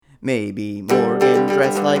Maybe Morgan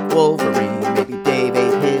dressed like Wolverine. Maybe Dave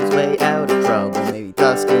ate his way out of trouble. Maybe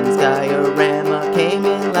Dustin's diorama came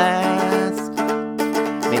in last.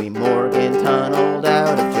 Maybe Morgan tunneled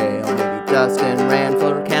out of jail. Maybe Dustin ran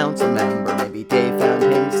for council member. Maybe Dave found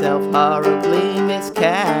himself horribly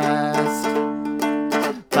miscast.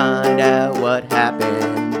 Find out what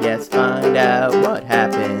happened. Yes, find out what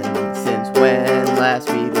happened since when last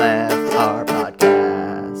we left our podcast.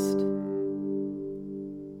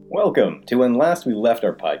 Welcome to When Last We Left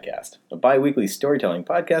Our Podcast, a bi-weekly storytelling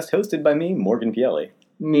podcast hosted by me, Morgan Pielli.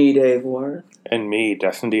 Me, Dave Worth. And me,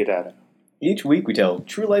 Dustin Diodata. Each week we tell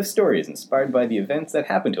true life stories inspired by the events that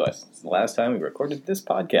happened to us since the last time we recorded this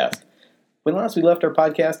podcast. When last we left our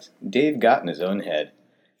podcast, Dave got in his own head.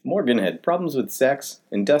 Morgan had problems with sex,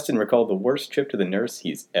 and Dustin recalled the worst trip to the nurse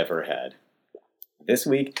he's ever had. This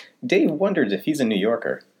week, Dave wonders if he's a New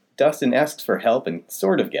Yorker. Dustin asks for help and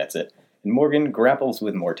sort of gets it, and Morgan grapples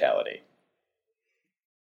with mortality.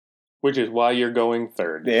 Which is why you're going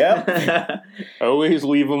third. Yeah. Always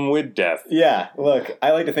leave them with death. Yeah, look,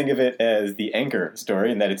 I like to think of it as the Anchor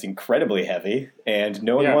story in that it's incredibly heavy, and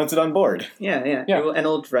no one wants it on board. Yeah. Yeah. And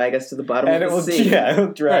it'll drag us to the bottom And of the sea. Yeah,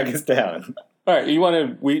 it'll drag us down. All right, you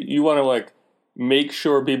want to like make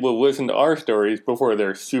sure people listen to our stories before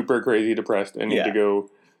they're super crazy depressed and need to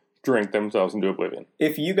go drink themselves into oblivion.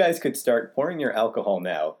 If you guys could start pouring your alcohol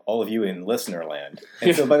now, all of you in listener land,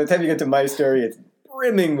 and so by the time you get to my story, it's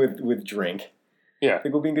brimming with drink. Yeah. I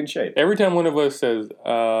think we'll be in good shape. Every time one of us says,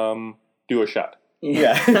 do a shot.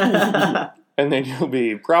 Yeah. And then you'll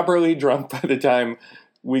be properly drunk by the time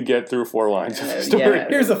we get through 4 lines of the story. Yeah.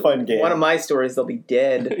 Here's a fun game. One of my stories, they'll be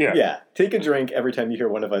dead. Yeah. Take a drink every time you hear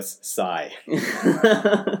one of us sigh.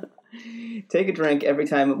 Take a drink every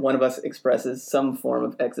time one of us expresses some form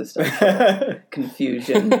of existential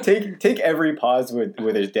confusion. Take every pause where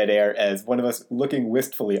there's dead air as one of us looking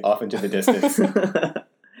wistfully off into the distance.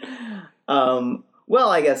 Well,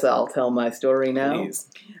 I guess I'll tell my story now. Please.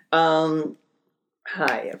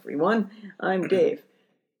 Hi, everyone. I'm Dave.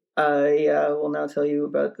 I will now tell you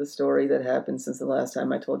about the story that happened since the last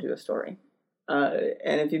time I told you a story.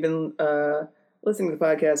 And if you've been listening to the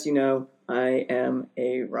podcast, you know I am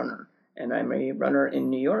a runner. And I'm a runner in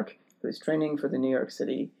New York who's training for the New York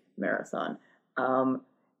City Marathon. And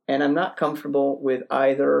I'm not comfortable with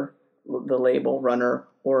either the label runner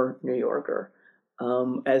or New Yorker.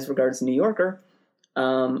 As regards New Yorker,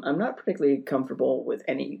 I'm not particularly comfortable with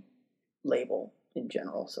any label in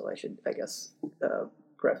general, so I should, I guess,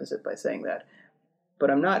 preface it by saying that.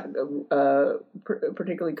 But I'm not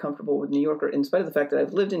particularly comfortable with New Yorker, in spite of the fact that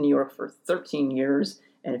I've lived in New York for 13 years,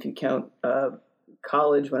 and if you count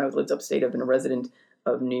college, when I lived upstate, I've been a resident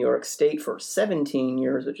of New York State for 17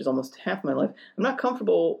 years, which is almost half my life. I'm not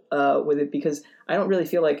comfortable with it because I don't really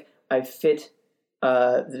feel like I fit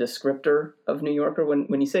the descriptor of New Yorker.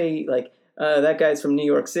 When you say, like, that guy's from New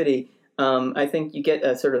York City, I think you get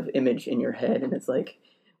a sort of image in your head, and it's like,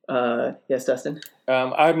 yes, Dustin?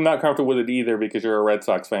 I'm not comfortable with it either because you're a Red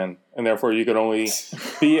Sox fan, and therefore you could only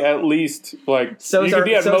be at least like so's our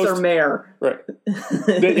mayor. Right?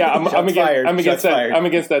 Yeah, I'm against that. I'm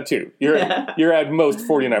against that too. You're at most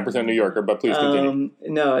 49% New Yorker, but please continue.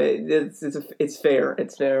 No, it's fair.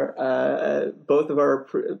 It's fair. Both of our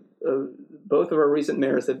recent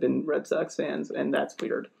mayors have been Red Sox fans, and that's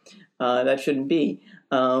weird. That shouldn't be.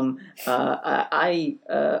 I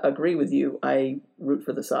agree with you. I root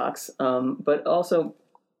for the Sox, but also,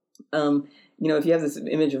 if you have this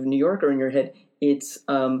image of New Yorker in your head, it's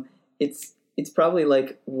probably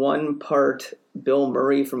like 1 part Bill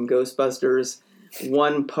Murray from Ghostbusters,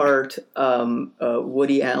 1 part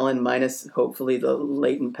Woody Allen minus hopefully the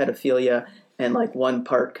latent pedophilia, and like 1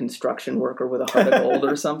 part construction worker with a heart of gold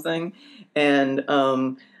or something. And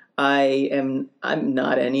I'm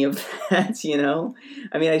not any of that,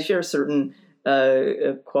 I mean, I share certain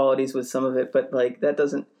qualities with some of it, but like that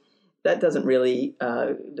doesn't really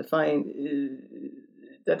that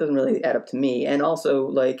doesn't really add up to me. And also,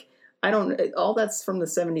 like, all that's from the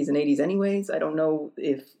 70s and 80s anyways. I don't know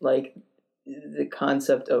if like the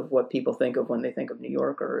concept of what people think of when they think of New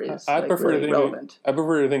Yorker is really relevant. I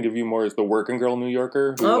prefer to think of you more as the working girl New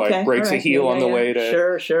Yorker who breaks a heel on the way to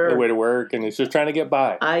the way to work and is just trying to get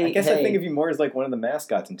by. I guess I think of you more as like one of the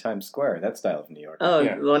mascots in Times Square, that style of New York. Oh,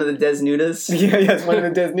 yeah. One of the Desnudas. Yes, one of the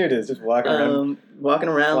Desnudas, just walking around,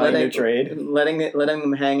 letting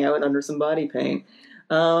them hang out under some body paint.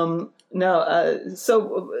 So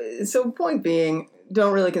point being,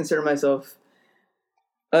 don't really consider myself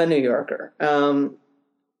a New Yorker. And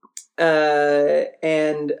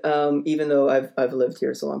even though I've lived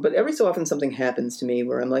here so long, but every so often something happens to me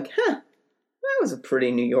where I'm like, that was a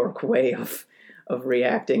pretty New York way of of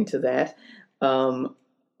reacting to that.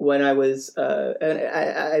 When I was,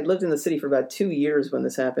 I lived in the city for about 2 years when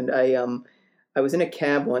this happened. I was in a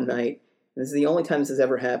cab one night. This is the only time this has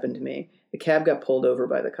ever happened to me. The cab got pulled over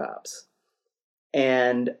by the cops,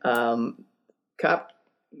 and cop.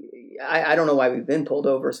 I don't know why we've been pulled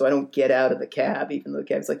over, so I don't get out of the cab, even though the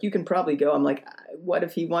cab's like, you can probably go. I'm like, what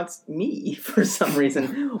if he wants me for some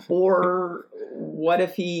reason? Or what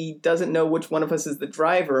if he doesn't know which one of us is the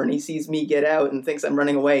driver and he sees me get out and thinks I'm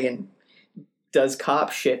running away and does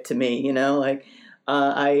cop shit to me, you know? Like,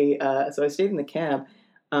 so I stayed in the cab,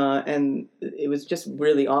 and it was just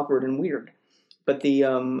really awkward and weird. But the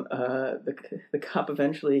cop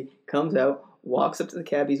eventually comes out, walks up to the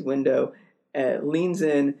cabbie's window, leans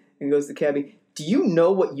in and goes to the cabbie, "Do you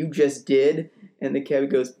know what you just did?" And the cabbie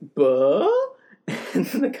goes, "Buh?" And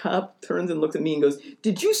then the cop turns and looks at me and goes,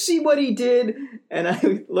 "Did you see what he did?" And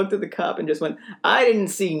I looked at the cop and just went, "I didn't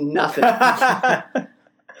see nothing."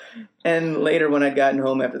 And later, when I'd gotten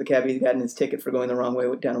home after the cabbie had gotten his ticket for going the wrong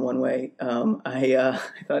way down a one-way, I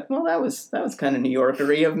thought, well, that was kind of New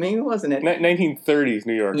Yorkery of me, wasn't it? 1930s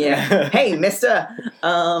New York. Yeah. Hey, mister.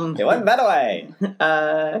 It went that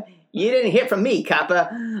way. You didn't hear from me,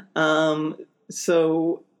 copper.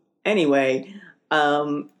 So anyway,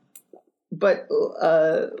 but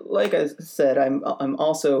like I said, I'm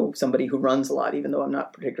also somebody who runs a lot, even though I'm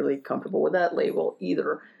not particularly comfortable with that label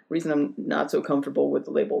either. The reason I'm not so comfortable with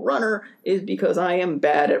the label runner is because I am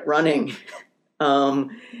bad at running,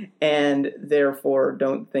 and therefore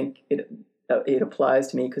don't think it applies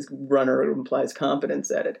to me, because runner implies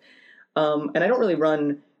competence at it. And I don't really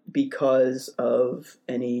run because of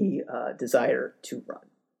any desire to run.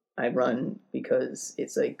 I run because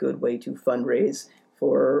it's a good way to fundraise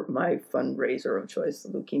for my fundraiser of choice, the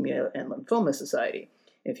Leukemia and Lymphoma Society.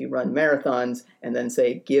 If you run marathons and then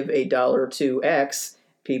say, give $1 to X,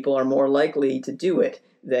 people are more likely to do it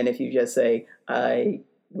than if you just say, I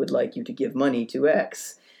would like you to give money to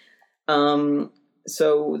X.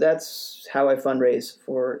 So that's how I fundraise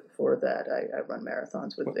for that. I run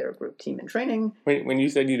marathons with their group Team in Training. When you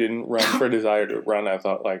said you didn't run for desire to run, I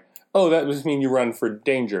thought like, oh, that must mean you run for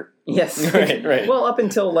danger. Yes. Right. Well, up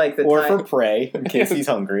until like the or time... for prey, in case he's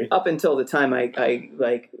hungry. Up until the time I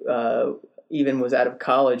even was out of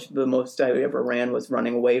college, the most I ever ran was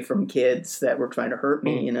running away from kids that were trying to hurt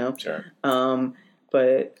me, you know? Sure. So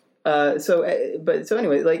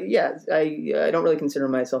anyway, like, yeah, I don't really consider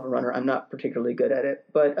myself a runner. I'm not particularly good at it,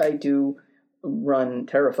 but I do run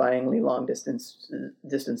terrifyingly long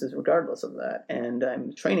distances regardless of that. And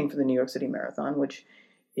I'm training for the New York City Marathon, which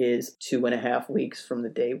is 2.5 weeks from the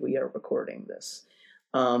day we are recording this.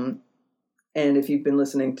 And if you've been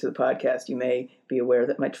listening to the podcast, you may be aware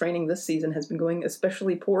that my training this season has been going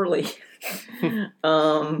especially poorly.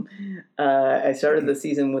 I started the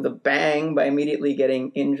season with a bang by immediately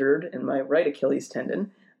getting injured in my right Achilles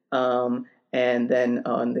tendon. And then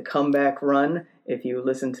on the comeback run, if you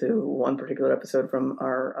listen to one particular episode from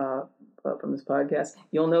our from this podcast,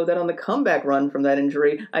 you'll know that on the comeback run from that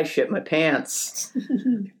injury, I shit my pants.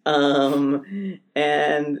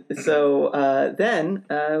 And so then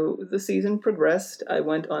the season progressed. I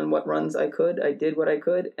went on what runs I could. I did what I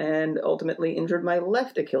could, and ultimately injured my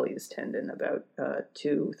left Achilles tendon about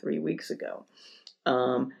 2-3 weeks ago.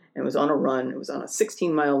 And it was on a run. It was on a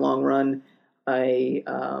 16-mile long run. I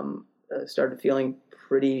started feeling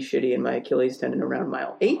pretty shitty in my Achilles tendon around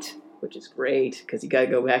mile 8. Which is great, because you got to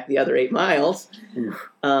go back the other 8 miles.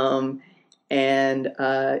 And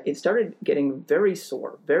it started getting very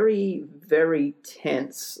sore, very, very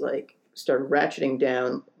tense, like started ratcheting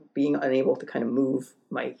down, being unable to kind of move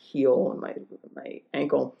my heel and my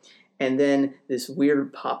ankle. And then this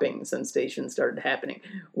weird popping sensation started happening,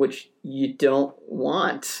 which you don't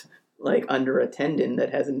want, like under a tendon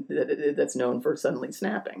that's known for suddenly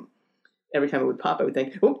snapping. Every time it would pop, I would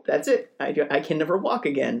think, "Oh, that's it. I can never walk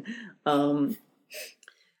again." And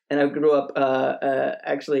I grew up,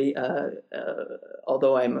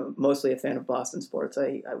 although I'm mostly a fan of Boston sports,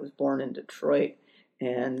 I was born in Detroit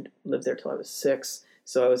and lived there till I was 6.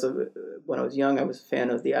 So I was when I was young, I was a fan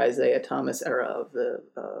of the Isaiah Thomas era of the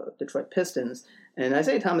Detroit Pistons. And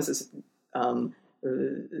Isaiah Thomas has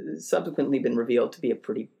subsequently been revealed to be a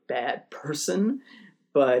pretty bad person,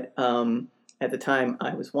 but at the time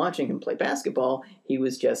I was watching him play basketball, he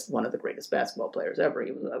was just one of the greatest basketball players ever.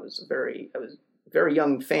 I was a very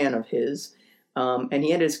young fan of his, and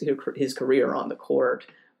he ended his career on the court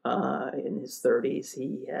in his 30s.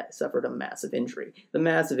 He suffered a massive injury. The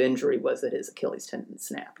massive injury was that his Achilles tendon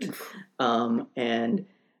snapped, and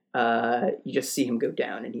you just see him go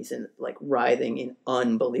down, and he's writhing in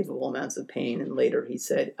unbelievable amounts of pain. And later he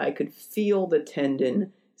said, "I could feel the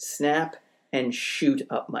tendon snap and shoot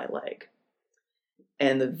up my leg.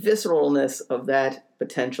 And the visceralness of that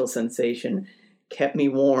potential sensation kept me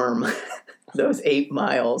warm those 8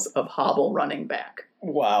 miles of hobble running back.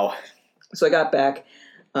 Wow. So I got back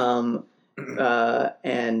and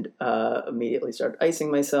immediately started icing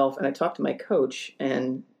myself. And I talked to my coach,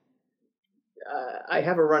 and I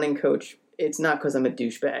have a running coach. It's not because I'm a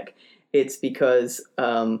douchebag. It's because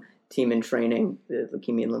Team in Training, the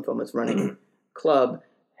Leukemia and Lymphomas Running Club,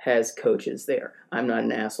 has coaches there. I'm not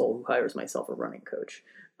an asshole who hires myself a running coach.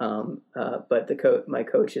 But my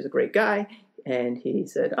coach is a great guy, and he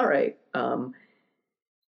said, all right,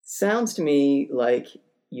 sounds to me like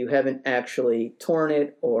you haven't actually torn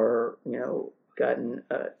it or, gotten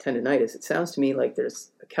tendonitis. It sounds to me like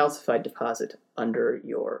there's a calcified deposit under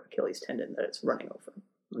your Achilles tendon that it's running over.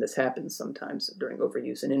 And this happens sometimes during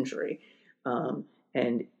overuse and injury.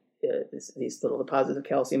 These little deposits of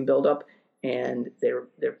calcium build up, and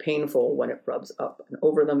they're painful when it rubs up and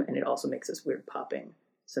over them, and it also makes this weird popping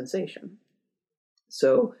sensation.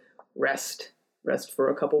 So rest for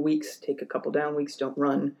a couple weeks, take a couple down weeks, don't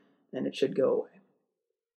run, and it should go away.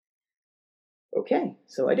 Okay,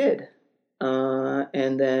 so I did.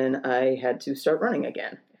 And then I had to start running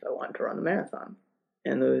again if I wanted to run the marathon.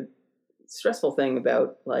 And the stressful thing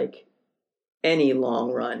about any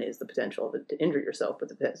long run is the potential to injure yourself. But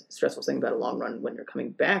the stressful thing about a long run when you're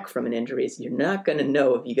coming back from an injury is you're not going to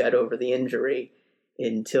know if you got over the injury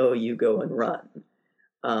until you go and run.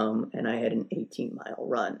 And I had an 18-mile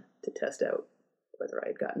run to test out whether I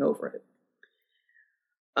had gotten over it.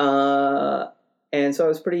 And so I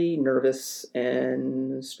was pretty nervous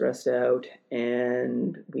and stressed out,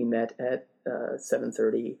 and we met at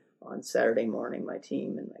 7:30 on Saturday morning, my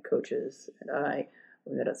team and my coaches and I.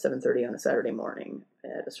 We met at 7:30 on a Saturday morning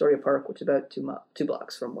at Astoria Park, which is about 2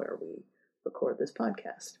 blocks from where we record this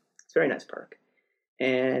podcast. It's a very nice park.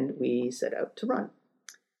 And we set out to run.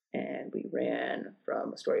 And we ran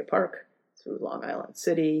from Astoria Park through Long Island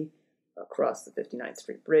City, across the 59th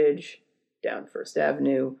Street Bridge, down First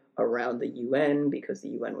Avenue, around the UN, because the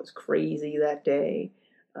UN was crazy that day,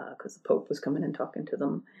 because the Pope was coming and talking to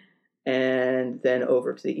them, and then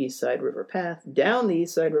over to the East Side River Path, down the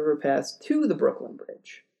East Side River Path to the Brooklyn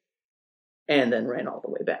Bridge, and then ran all the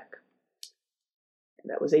way back. And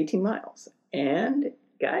that was 18 miles. And,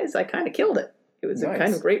 guys, I kind of killed it. It was a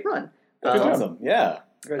kind of great run. That's awesome. Yeah.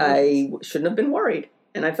 I shouldn't have been worried,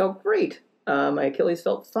 and I felt great. My Achilles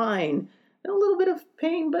felt fine. A little bit of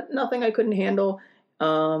pain, but nothing I couldn't handle.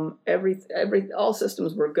 All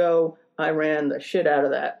systems were go. I ran the shit out of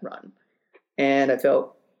that run, and I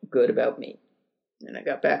felt good about me. And I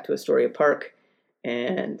got back to Astoria Park,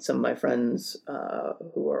 and some of my friends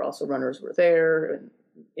who are also runners were there and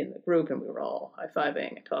in the group, and we were all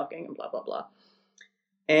high-fiving and talking and blah, blah, blah.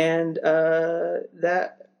 And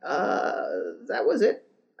that was it.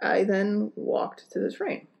 I then walked to the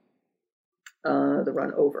train, the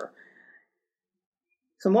run over.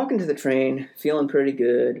 So I'm walking to the train, feeling pretty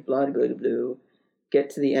good, blah, blah, blah, blah.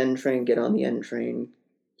 Get to the end train, get on the end train,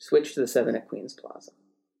 switch to the 7 at Queens Plaza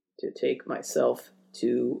to take myself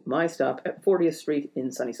to my stop at 40th Street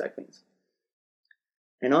in Sunnyside, Queens.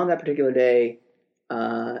 And on that particular day,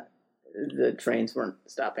 the trains weren't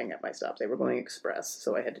stopping at my stop. They were going express,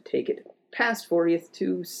 so I had to take it past 40th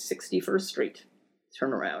to 61st Street,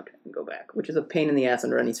 turn around and go back, which is a pain in the ass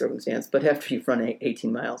under any circumstance. But after you've run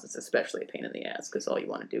 18 miles, it's especially a pain in the ass because all you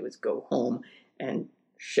want to do is go home and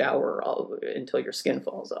shower until your skin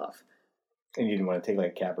falls off. And you didn't want to take a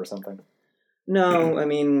cab or something? No, I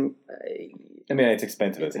mean, it's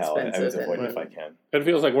expensive as hell. I would avoid it if I can. It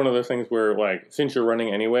feels like one of those things where, since you're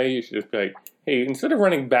running anyway, you should just be like, hey, instead of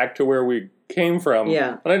running back to where we came from, why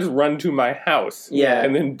don't I just run to my house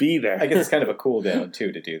and then be there? I guess it's kind of a cool down,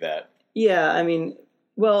 too, to do that. Yeah,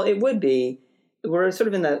 it would be. We're sort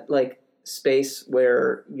of in that, space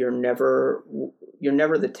where you're never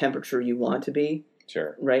the temperature you want to be.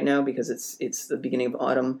 Sure. Right now, because it's the beginning of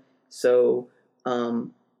autumn. So,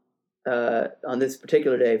 on this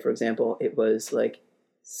particular day, for example, it was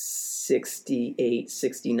 68,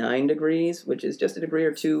 69 degrees, which is just a degree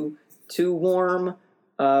or two too warm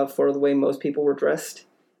for the way most people were dressed.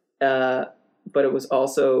 But it was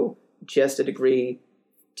also just a degree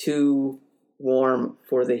too warm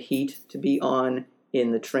for the heat to be on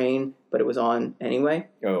in the train, but it was on anyway.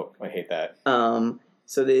 Oh, I hate that.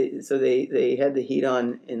 So they had the heat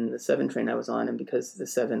on in the 7 train I was on, and because the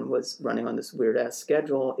 7 was running on this weird-ass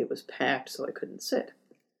schedule, it was packed, so I couldn't sit.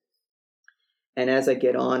 And as I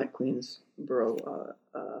get on at Queensboro,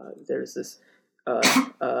 there's this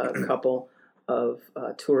couple of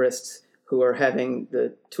tourists who are having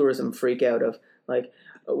the tourism freak out of,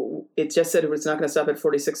 it just said it's not going to stop at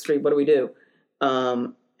 46th Street, what do we do?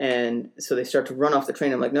 And so they start to run off the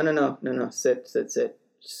train. I'm like, no, sit.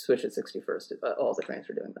 Switch at 61st. All the trains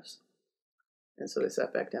are doing this. And so they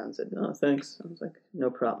sat back down and said, no, thanks. I was like, no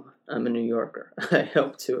problem. I'm a New Yorker. I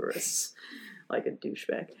help tourists. Like a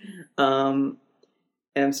douchebag. And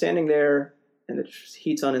I'm standing there, and the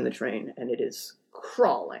heat's on in the train, and it is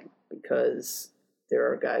crawling because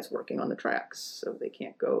there are guys working on the tracks, so they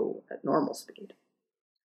can't go at normal speed.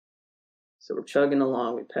 So we're chugging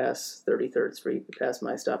along. We pass 33rd Street. We pass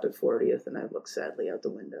my stop at 40th, and I look sadly out the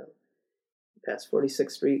window. We pass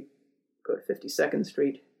 46th Street, go to 52nd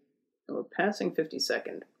Street, and we're passing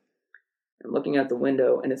 52nd. I'm looking out the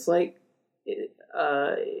window, and it's like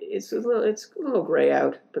it's a little gray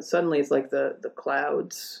out, but suddenly it's like the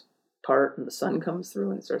clouds part and the sun comes through,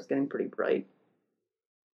 and it starts getting pretty bright.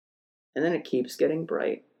 And then it keeps getting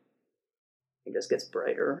bright. It just gets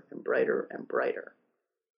brighter and brighter and brighter.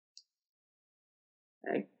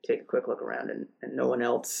 I take a quick look around, and no one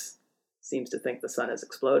else seems to think the sun is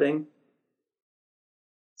exploding.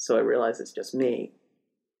 So I realize it's just me.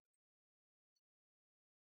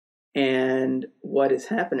 And what is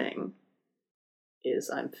happening is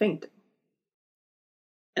I'm fainting.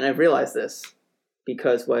 And I've realized this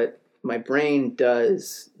because what my brain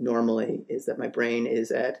does normally is that my brain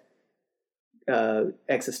is at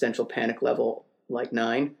existential panic level like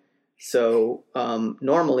 9. So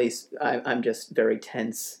normally I'm just very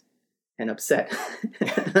tense and upset.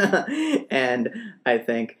 And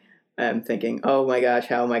I'm thinking, oh my gosh,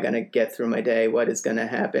 how am I going to get through my day? What is going to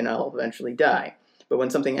happen? I'll eventually die. But when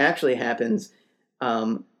something actually happens,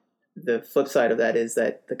 the flip side of that is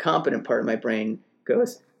that the competent part of my brain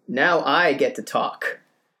goes, now I get to talk.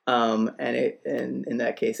 And in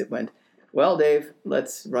that case it went, well, Dave,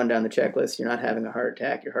 let's run down the checklist. You're not having a heart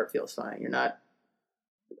attack. Your heart feels fine. You're not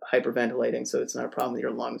hyperventilating, so it's not a problem with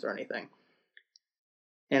your lungs or anything.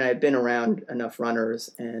 And I've been around enough runners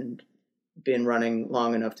and been running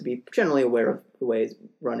long enough to be generally aware of the ways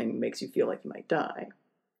running makes you feel like you might die.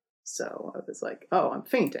 So I was like, oh, I'm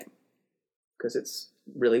fainting because it's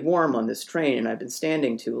really warm on this train and I've been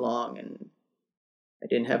standing too long and I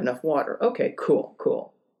didn't have enough water. Okay,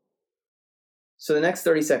 cool. So the next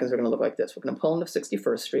 30 seconds are going to look like this. We're going to pull into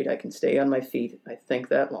 61st Street. I can stay on my feet, I think,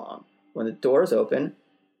 that long. When the doors open,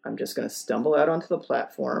 I'm just going to stumble out onto the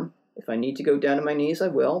platform. If I need to go down to my knees, I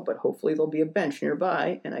will, but hopefully there'll be a bench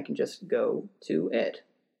nearby, and I can just go to it.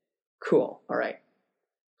 Cool. All right.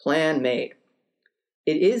 Plan made.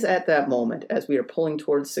 It is at that moment, as we are pulling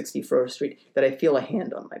towards 61st Street, that I feel a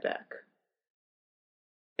hand on my back.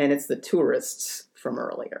 And it's the tourists from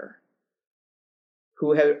earlier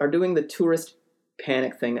who are doing the tourist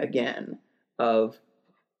panic thing again of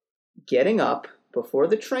getting up before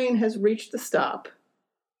the train has reached the stop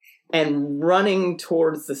and running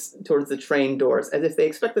towards the train doors as if they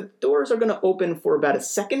expect the doors are going to open for about a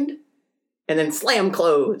second and then slam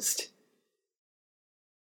closed.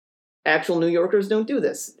 Actual New Yorkers don't do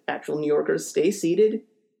this. Actual New Yorkers stay seated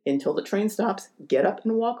until the train stops, get up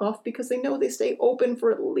and walk off because they know they stay open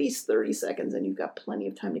for at least 30 seconds and you've got plenty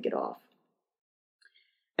of time to get off.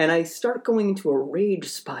 And I start going into a rage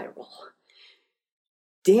spiral.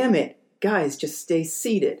 Damn it, guys, just stay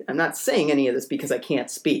seated. I'm not saying any of this because I can't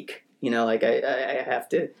speak. I have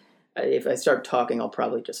to, if I start talking, I'll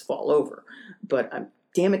probably just fall over. But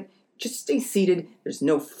damn it, just stay seated. There's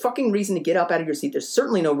no fucking reason to get up out of your seat. There's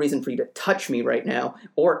certainly no reason for you to touch me right now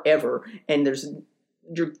or ever. And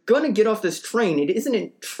you're going to get off this train. It isn't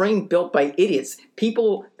a train built by idiots.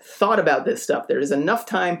 People thought about this stuff. There is enough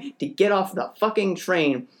time to get off the fucking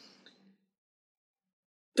train.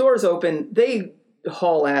 Doors open. They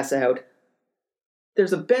haul ass out.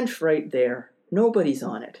 There's a bench right there. Nobody's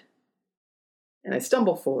on it. And I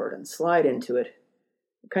stumble forward and slide into it.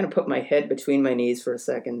 I kind of put my head between my knees for a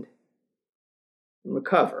second and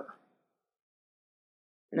recover.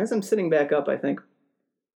 And as I'm sitting back up, I think,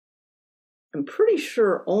 I'm pretty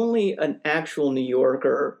sure only an actual New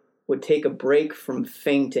Yorker would take a break from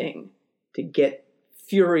fainting to get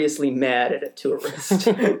furiously mad at a tourist.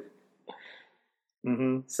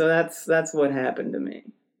 Mm-hmm. So that's what happened to me.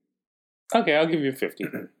 Okay, I'll give you 50.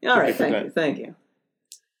 All right, thank you.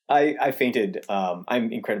 I fainted.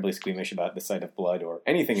 I'm incredibly squeamish about the sight of blood or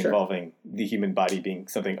anything involving the human body being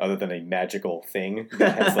something other than a magical thing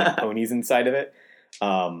that has like ponies inside of it.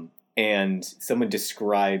 And someone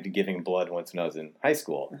described giving blood once when I was in high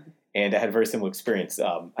school. And I had a very similar experience.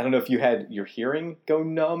 I don't know if you had your hearing go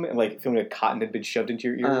numb and like feeling like cotton had been shoved into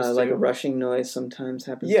your ears. Like a rushing noise sometimes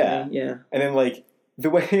happens to me. Yeah. And then like the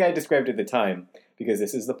way I described it at the time, because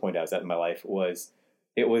this is the point I was at in my life, was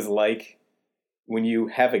it was like when you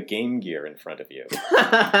have a Game Gear in front of you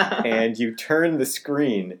and you turn the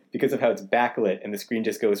screen because of how it's backlit and the screen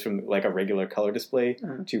just goes from like a regular color display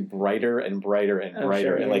to brighter and brighter and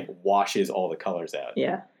brighter and like washes all the colors out.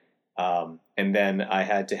 Yeah. And then I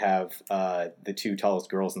had to have the two tallest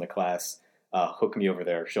girls in the class hook me over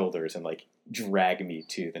their shoulders and like drag me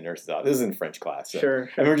to the nurse's office. This is in French class. So Sure.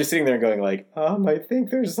 I remember just sitting there going like, I think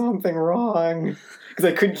there's something wrong. Because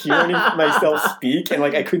I couldn't hear myself speak and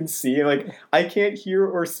like I couldn't see. And like, I can't hear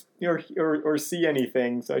or see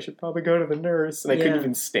anything, so I should probably go to the nurse. And I couldn't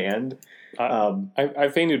even stand. I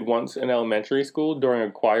fainted once in elementary school during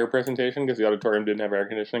a choir presentation because the auditorium didn't have air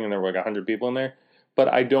conditioning and there were like 100 people in there. But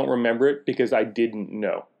I don't remember it because I didn't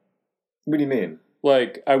know. What do you mean?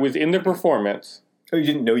 Like, I was in the performance. Oh, you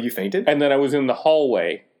didn't know you fainted? And then I was in the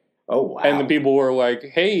hallway. Oh, wow. And the people were like,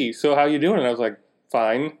 hey, so how you doing? And I was like,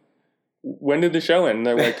 fine. When did the show end? And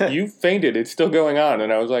they're like, you fainted. It's still going on.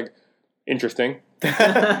 And I was like, interesting.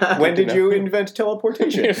 When did you invent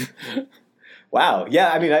teleportation? Wow.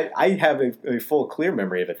 Yeah, I mean, I have a full, clear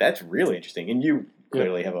memory of it. That's really interesting. And you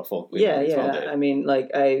clearly have a full, clear memory as well, Dave. I mean, like,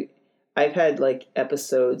 I've had, like,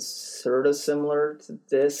 episodes sort of similar to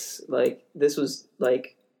this. Like, this was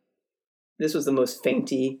the most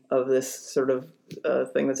fainty of this sort of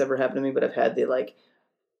thing that's ever happened to me. But I've had the, like,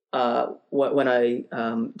 when I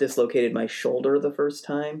dislocated my shoulder the first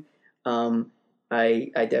time,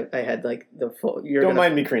 I had, like, the full... Don't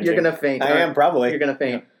mind me cringing. You're going to faint. I am, probably. You're going to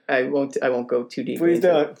faint. Yeah. I won't go too deep. Please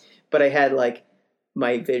don't. But I had, like,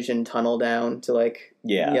 my vision tunnel down to like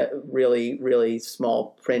really, really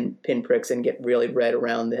small pin pricks and get really red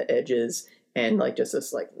around the edges and like just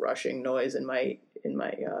this like rushing noise in my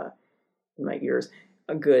ears.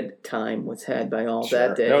 A good time was had by all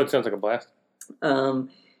that day. No, it sounds like a blast.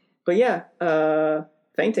 But yeah,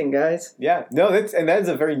 fainting, guys. Yeah, no, that's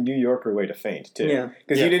a very New Yorker way to faint too. Yeah,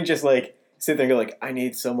 because you didn't just like sit there and go like, I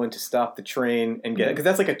need someone to stop the train and get it. Because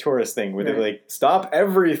that's like a tourist thing where they're like, stop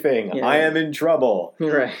everything. Yeah. I am in trouble.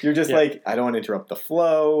 Right. You're just like, I don't want to interrupt the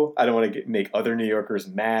flow. I don't want to make other New Yorkers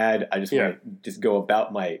mad. I just want to just go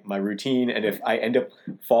about my routine. And if I end up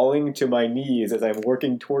falling to my knees as I'm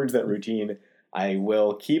working towards that routine, I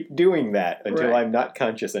will keep doing that until I'm not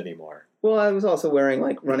conscious anymore. Well, I was also wearing,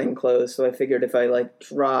 like, running clothes, so I figured if I, like,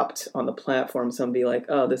 dropped on the platform, somebody be like,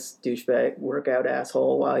 oh, this douchebag workout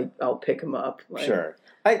asshole, I'll pick him up. Like, sure.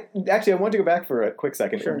 I want to go back for a quick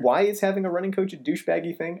second. Sure. Why is having a running coach a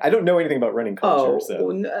douchebaggy thing? I don't know anything about running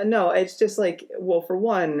culture. No, it's just like, well, for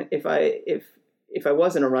one, if I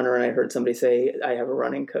wasn't a runner and I heard somebody say I have a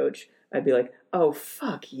running coach, I'd be like, oh,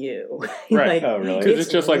 fuck you. Right. Like, oh, really? Because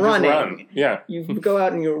it's just like running. Just run. Yeah. You go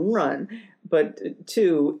out and you run. But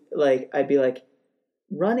two, like, I'd be like,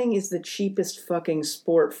 running is the cheapest fucking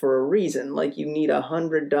sport for a reason. Like, you need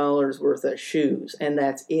 $100 worth of shoes, and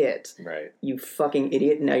that's it. Right. You fucking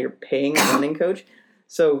idiot. Now you're paying a running coach.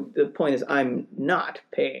 So the point is, I'm not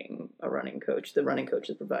paying a running coach. The running coach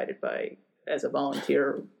is provided as a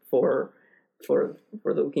volunteer for the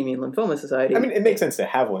Leukemia and Lymphoma Society. I mean, it makes sense to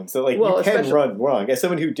have one. So, like, you can run wrong. As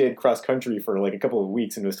someone who did cross country for, like, a couple of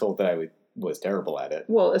weeks and was told that I was terrible at it.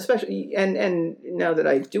 Well, especially, and now that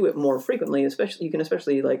I do it more frequently, especially, you can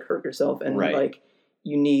especially, like, hurt yourself. And, like,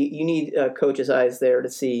 you need a coach's eyes there to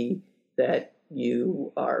see that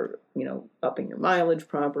you are, upping your mileage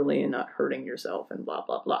properly and not hurting yourself and blah,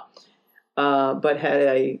 blah, blah. But had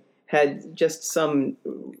I had just some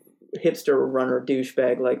hipster runner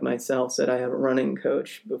douchebag like myself said I have a running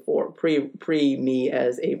coach before pre me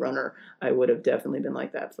as a runner, I would have definitely been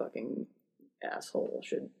like, that fucking asshole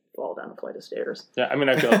should fall down a flight of stairs. Yeah, I mean,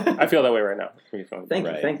 I feel that way right now.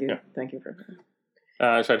 Thank you. Yeah. Thank you for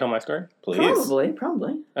should I tell my story? Please.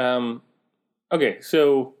 Probably. Okay,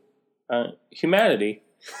 so humanity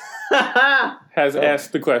has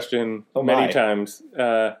asked the question many times,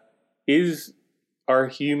 are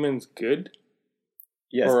humans good?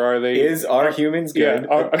 Yes. Or are they? Are humans good?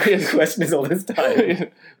 Yeah, the question is all this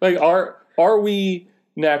time. Like, are we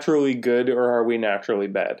naturally good or are we naturally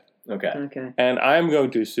bad? Okay. And I'm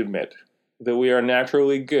going to submit that we are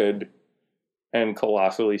naturally good and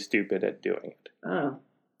colossally stupid at doing it. Oh.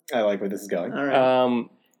 I like where this is going. All right.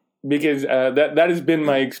 Because that has been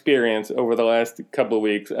my experience over the last couple of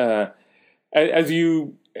weeks. As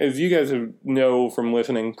you guys know from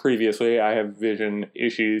listening previously, I have vision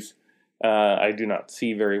issues. I do not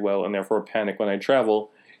see very well and therefore panic when I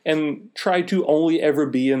travel and try to only ever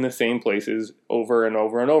be in the same places over and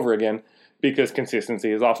over and over again because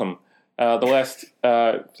consistency is awesome. The last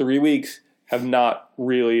 3 weeks have not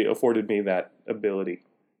really afforded me that ability.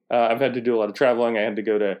 I've had to do a lot of traveling. I had to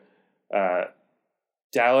go to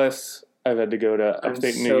Dallas I've had to go to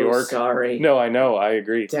upstate I'm New so York. sorry. No, I know. I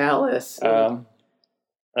agree. Dallas. And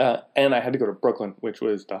I had to go to Brooklyn, which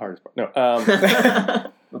was the hardest part. No.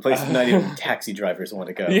 The place not even taxi drivers want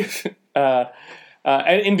to go. Yes.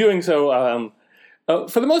 And in doing so,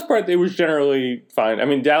 for the most part, it was generally fine. I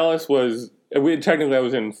mean, Dallas was technically I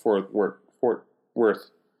was in Fort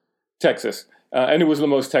Worth, Texas, and it was the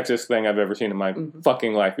most Texas thing I've ever seen in my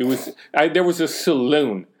fucking life. It was there was a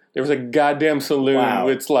saloon. There was a goddamn saloon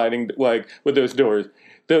with sliding with those doors.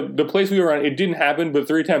 The place we were on, it didn't happen, but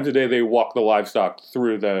 3 times a day they walk the livestock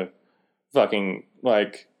through the fucking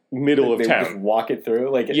middle of they town. Just walk it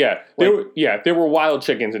through, there were wild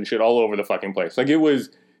chickens and shit all over the fucking place. Like it was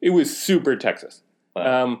super Texas.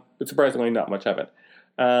 Wow. But surprisingly not much of it.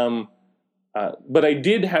 But I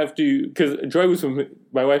did have to, because Joy was with me,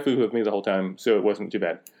 my wife was with me the whole time, so it wasn't too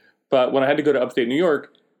bad. But when I had to go to upstate New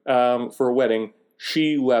York for a wedding,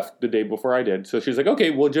 she left the day before I did. So she's like,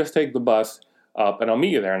 okay, we'll just take the bus up and I'll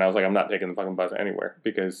meet you there. And I was like, I'm not taking the fucking bus anywhere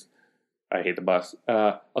because I hate the bus.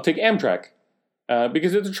 I'll take Amtrak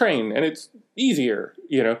because it's a train and it's easier,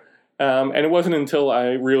 you know. And it wasn't until I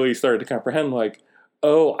really started to comprehend, that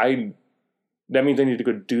means I need to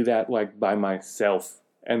go do that by myself.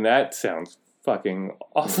 And that sounds fucking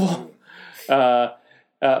awful. But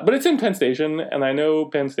it's in Penn Station, and I know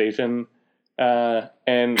Penn Station. And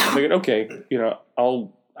I figured, okay, you know,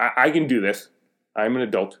 I can do this. I'm an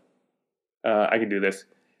adult. I can do this.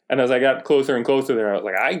 And as I got closer and closer there, I was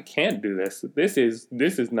like, I can't do this. This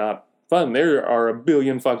is not fun. There are a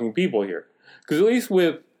billion fucking people here. Because at least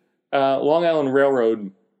with Long Island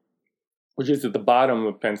Railroad, which is at the bottom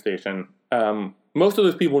of Penn Station, most of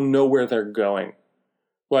those people know where they're going.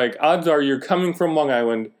 Odds are you're coming from Long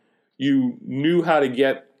Island, you knew how to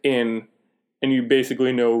get in, and you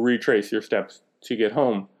basically retrace your steps to get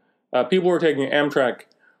home. People who are taking Amtrak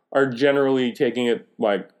are generally taking it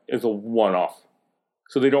as a one-off.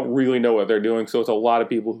 So they don't really know what they're doing, so it's a lot of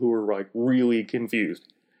people who are really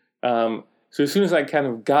confused. So as soon as I kind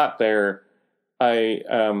of got there,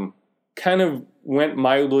 I kind of went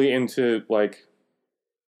mildly into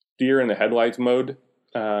deer in the headlights mode.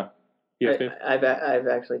 I've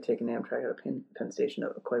actually taken Amtrak out of Penn Station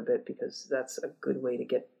quite a bit because that's a good way to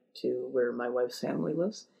get to where my wife's family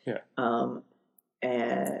lives. Yeah.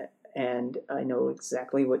 And I know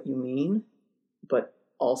exactly what you mean, but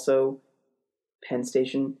also Penn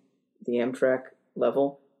Station, the Amtrak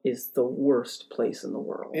level, is the worst place in the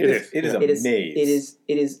world. It is a maze.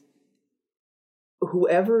 It is.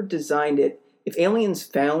 Whoever designed it, if aliens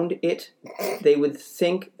found it, they would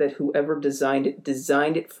think that whoever designed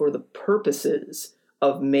it for the purposes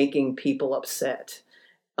of making people upset.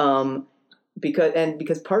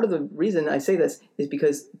 Because part of the reason I say this is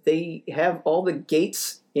because they have all the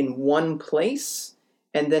gates in one place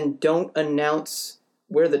and then don't announce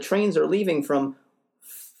where the trains are leaving from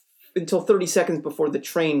until 30 seconds before the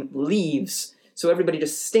train leaves. So everybody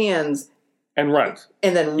just stands and runs.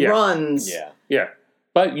 And then runs. Yeah. Yeah.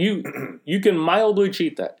 But you can mildly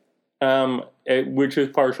cheat that, which is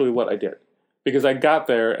partially what I did. Because I got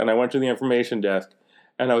there and I went to the information desk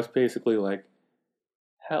and I was basically like,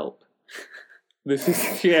 help. This is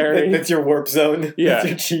scary. That's your warp zone? Yeah. That's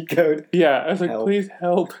your cheat code? Yeah. I was like, help. Please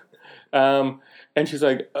help. And she's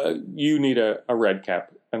like, you need a red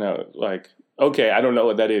cap. And I was like, okay, I don't know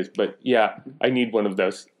what that is, but yeah, I need one of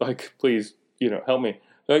those. Please, help me.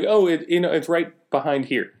 They're like, oh, it's right behind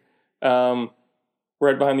here.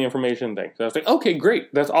 Right behind the information thing. So I was like, okay,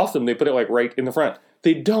 great. That's awesome. They put it right in the front.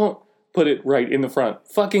 They don't put it right in the front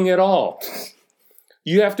fucking at all.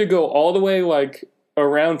 You have to go all the way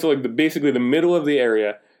around to basically the middle of the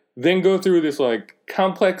area, then go through this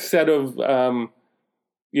complex set of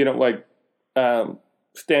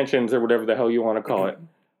stanchions or whatever the hell you want to call it.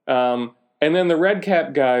 And then the red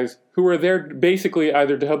cap guys who are there basically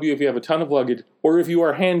either to help you if you have a ton of luggage or if you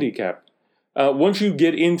are handicapped. Once you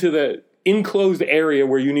get into the enclosed area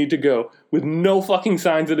where you need to go with no fucking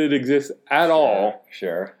signs that it exists at all.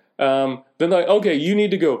 Sure. Then they're like, okay, you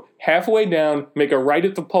need to go halfway down, make a right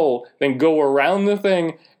at the pole, then go around the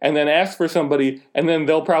thing, and then ask for somebody, and then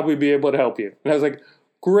they'll probably be able to help you. And I was like,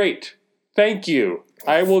 great, thank you.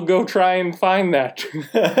 I will go try and find that.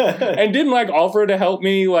 And didn't offer to help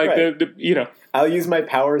me, right. the I'll use my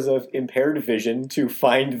powers of impaired vision to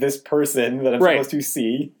find this person that I'm supposed to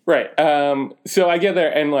see. Right. So I get there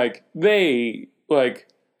and they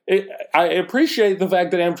I appreciate the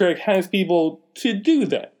fact that Amtrak has people to do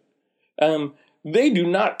that. They do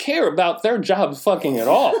not care about their jobs fucking at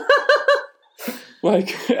all.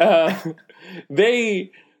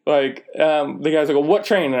 They the guy's like, well, what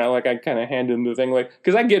train? And I kind of hand him the thing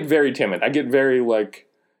because I get very timid. I get very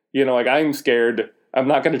I'm scared I'm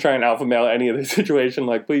not going to try and alpha male any of this situation.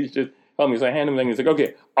 Like, please just help me. So I hand him the thing. He's like,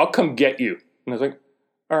 okay, I'll come get you. And I was like,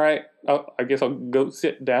 all right, I guess I'll go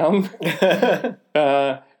sit down. And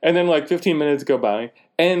then like 15 minutes go by.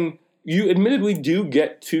 And you admittedly do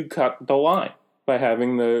get to cut the line by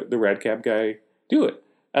having the red cap guy do it.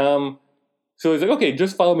 So he's like, okay,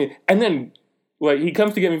 just follow me. And then like he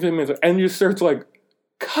comes to get me 15 minutes and just starts like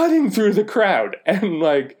cutting through the crowd. And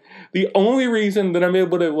like the only reason that I'm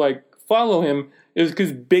able to like follow him is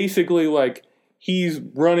because basically like he's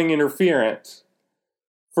running interference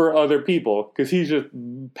for other people because he's just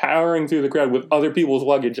powering through the crowd with other people's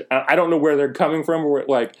luggage. I don't know where they're coming from, or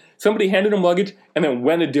like somebody handed him luggage and then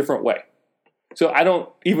went a different way. So I don't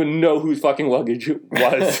even know whose fucking luggage it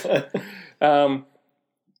was.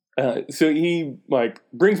 So he like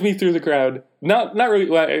brings me through the crowd. Not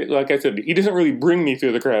really like I said. He doesn't really bring me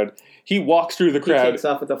through the crowd. He walks through the crowd. He takes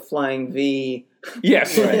off with a flying V.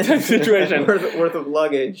 Yes, type situation. worth of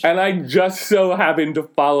luggage. And I just so happened to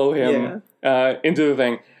follow him into the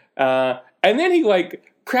thing. And then he like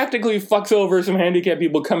practically fucks over some handicapped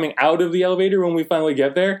people coming out of the elevator when we finally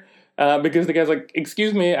get there. Because the guy's like,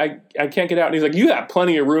 excuse me, I can't get out. And he's like, you got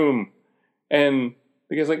plenty of room. And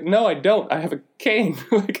the guy's like, no, I don't. I have a cane.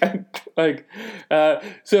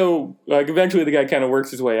 So eventually the guy kind of works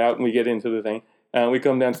his way out and we get into the thing. We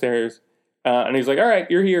come downstairs. And he's like, all right,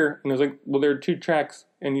 you're here. And I was like, well, there are 2 tracks,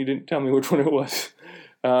 and you didn't tell me which one it was.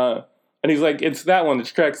 And he's like, it's that one.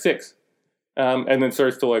 It's track 6. And then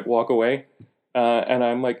starts to, like, walk away. And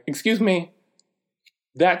I'm like, excuse me,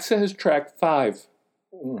 that says track 5.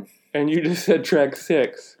 And you just said track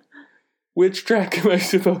 6. Which track am I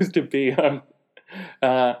supposed to be on?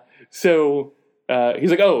 So he's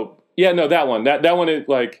like, oh, yeah, no, that one. That one is,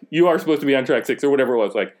 like, you are supposed to be on track 6 or whatever it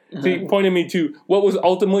was. Like, so he pointed me to what was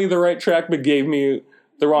ultimately the right track but gave me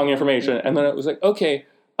the wrong information. And then it was like, okay,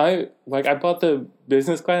 I bought the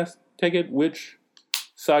business class ticket. Which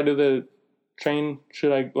side of the train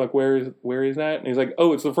should I, like, where is that? And he's like,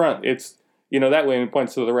 oh, it's the front. It's, that way, and he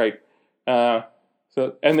points to the right.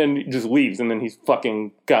 So, and then he just leaves, and then he's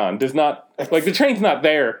fucking gone. Does not, like, the train's not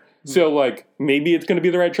there. So, like, maybe it's going to be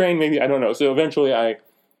the right train, maybe, I don't know. So eventually I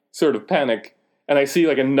sort of panic, and I see,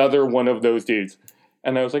 like, another one of those dudes.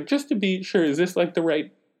 And I was like, just to be sure, is this, like, the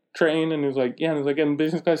right train? And he was like, yeah. And I was like, in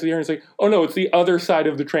business class here. And he's like, oh, no, it's the other side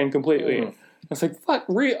of the train completely. I was like, fuck,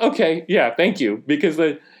 okay, yeah, thank you. Because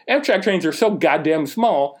the Amtrak trains are so goddamn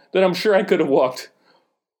small that I'm sure I could have walked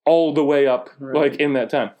all the way up, like, in that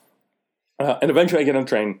time. And eventually I get on the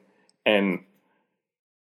train, and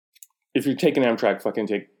if you're taking Amtrak, fucking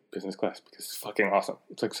take business class, because it's fucking awesome.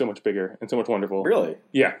 It's, like, so much bigger and so much wonderful. Really?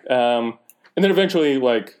 Yeah. And then eventually,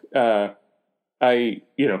 like, I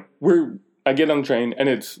get on the train, and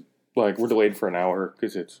it's, like, we're delayed for an hour,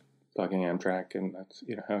 because it's fucking Amtrak, and that's,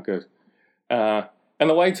 how it goes. And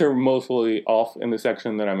the lights are mostly off in the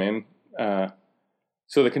section that I'm in.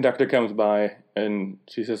 So the conductor comes by, and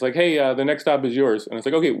she says, like, hey, the next stop is yours. And it's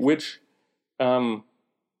like, okay, which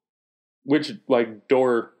like,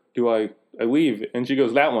 door do I leave? And she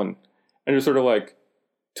goes, that one. And just sort of, like,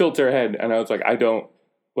 tilts her head. And I was like, I don't,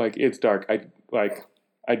 like, it's dark.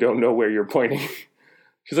 I don't know where you're pointing.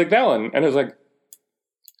 She's like, that one. And I was like,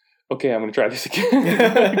 okay, I'm going to try this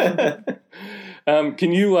again.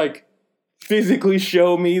 Can you, like, physically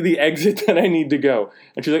show me the exit that I need to go?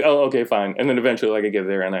 And she's like, oh, okay, fine. And then eventually, like, I get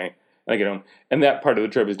there and I get home. And that part of the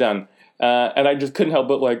trip is done. And I just couldn't help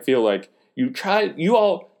but, like, feel like you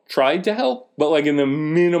all tried to help, but, like, in the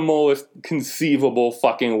minimalist conceivable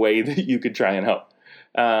fucking way that you could try and help.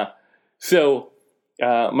 So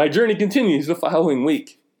my journey continues the following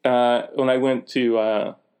week when I went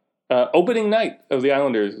to opening night of the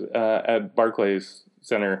Islanders at Barclays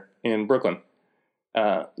Center in Brooklyn,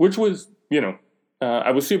 which was,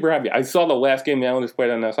 I was super happy. I saw the last game the Islanders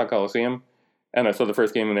played on Nassau Coliseum, and I saw the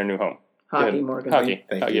first game in their new home. Hockey, Morgan. Hockey.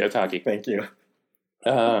 Thank you. Yeah, it's hockey. Thank you.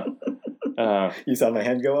 You saw my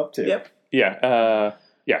hand go up, too? Yep. Yeah.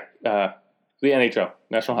 The NHL,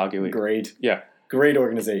 National Hockey League. Great. Yeah. Great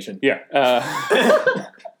organization. Yeah.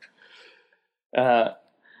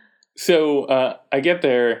 So I get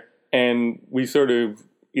there, and we sort of,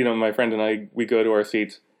 my friend and I, we go to our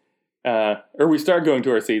seats, or we start going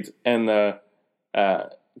to our seats, and the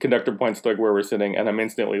conductor points to, like, where we're sitting, and I'm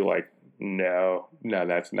instantly like, no,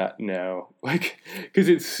 that's not, no. Like, because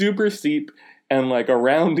it's super steep, and, like,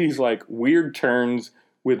 around these, like, weird turns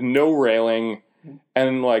with no railing,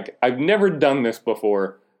 and, like, I've never done this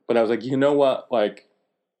before, but I was like, you know what, like,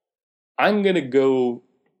 I'm going to go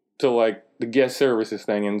to, like, the guest services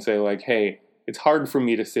thing and say, like, hey, it's hard for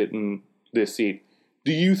me to sit in this seat.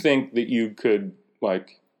 Do you think that you could,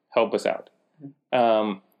 like, help us out?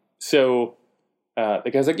 So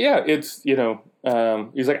the guy's like, yeah, it's, he's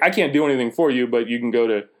like, I can't do anything for you, but you can go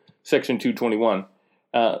to Section 221.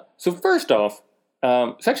 So first off,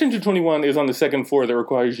 Section 221 is on the second floor that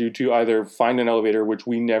requires you to either find an elevator, which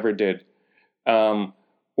we never did,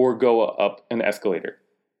 or go up an escalator.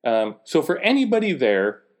 So for anybody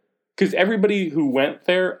there, because everybody who went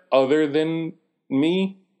there other than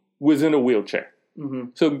me was in a wheelchair. Mm-hmm.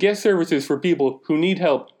 So guest services for people who need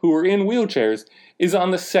help, who are in wheelchairs, is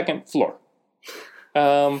on the second floor.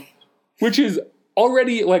 Which is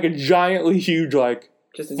already like a giantly huge, like,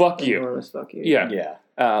 Just fuck you. enormous fuck you. Yeah.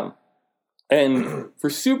 Yeah. And for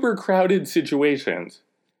super crowded situations,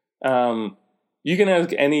 you can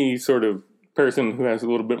ask any sort of person who has a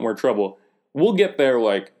little bit more trouble. We'll get there,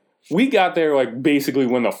 we got there, basically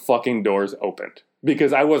when the fucking doors opened.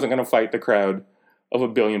 Because I wasn't going to fight the crowd of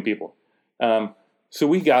 1 billion people. So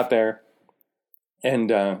we got there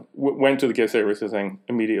and went to the guest services thing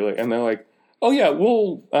immediately. And they're like, oh yeah,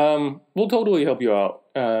 we'll totally help you out.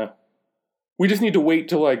 We just need to wait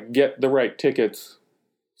to, get the right tickets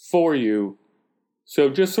for you. So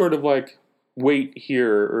just sort of, wait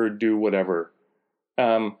here or do whatever.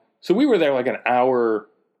 So we were there, an hour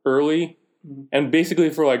early. Mm-hmm. And basically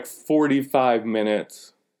for, 45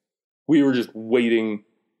 minutes, we were just waiting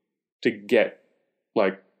to get,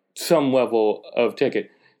 some level of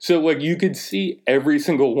ticket. So, you could see every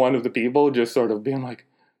single one of the people just sort of being like,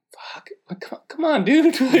 fuck, come on,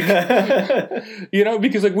 dude.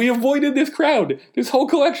 Because, we avoided this crowd. This whole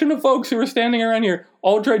collection of folks who were standing around here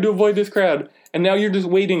all tried to avoid this crowd. And now you're just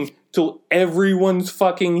waiting till everyone's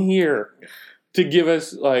fucking here to give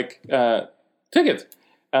us, tickets.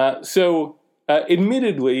 So,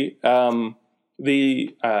 admittedly,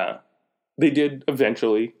 they did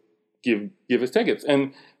eventually give us tickets.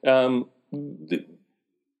 And the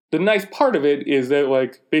nice part of it is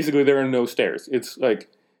that, basically there are no stairs. It's,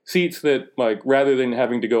 seats that, rather than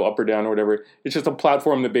having to go up or down or whatever, it's just a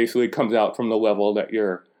platform that basically comes out from the level that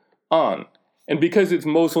you're on. And because it's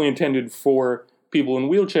mostly intended for people in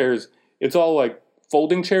wheelchairs, it's all,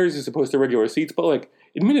 folding chairs as opposed to regular seats, but,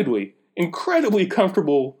 admittedly, incredibly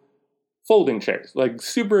comfortable folding chairs.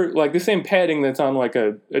 Super, the same padding that's on,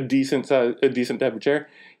 a decent type of chair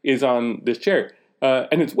is on this chair.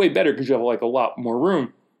 And it's way better because you have, a lot more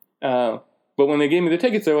room. But when they gave me the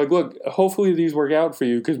tickets, they're like, look, hopefully these work out for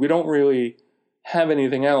you because we don't really have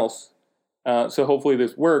anything else. So hopefully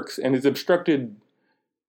this works. And it's obstructed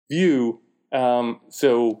view.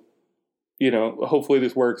 So, hopefully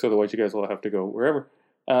this works. Otherwise you guys will have to go wherever.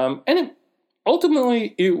 And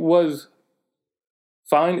ultimately it was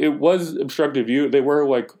fine. It was obstructed view. They were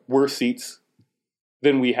worse seats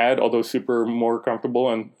than we had, although super more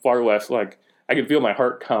comfortable and far less I could feel my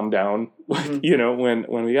heart calm down, mm-hmm.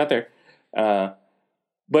 When we got there.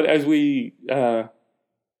 But as we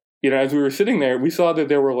were sitting there, we saw that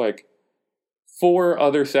there were 4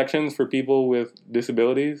 other sections for people with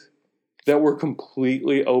disabilities that were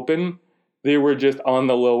completely open. They were just on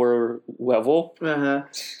the lower level. Uh-huh.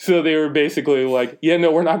 So they were basically yeah,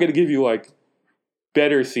 no, we're not going to give you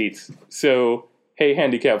better seats. So, hey,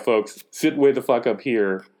 handicapped folks, sit way the fuck up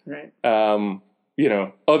here. Right.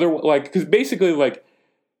 Because basically,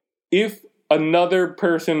 if another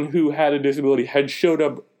person who had a disability had showed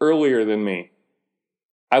up earlier than me,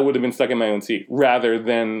 I would have been stuck in my own seat rather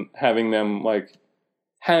than having them,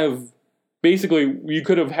 have, basically, you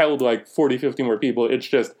could have held, 40, 50 more people. It's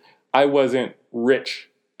just, I wasn't rich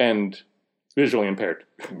and visually impaired.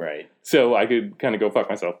 Right. So I could kind of go fuck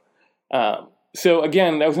myself. So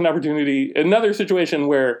again, that was an opportunity, another situation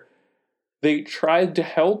where they tried to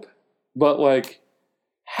help, but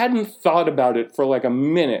hadn't thought about it for a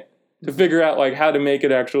minute to figure out how to make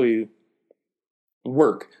it actually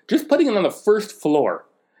work. Just putting it on the first floor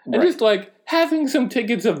and right. just having some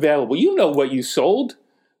tickets available. You know what you sold.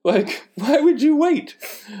 Why would you wait?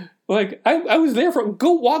 I was there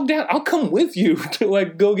go walk down. I'll come with you to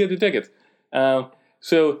go get the tickets.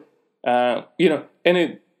 So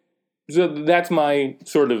that's my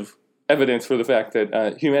sort of evidence for the fact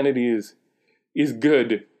that humanity is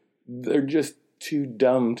good. They're just too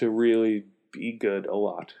dumb to really be good a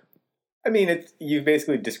lot. I mean, you've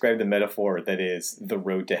basically described the metaphor that is the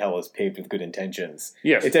road to hell is paved with good intentions.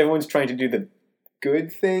 Yes. It's everyone's trying to do the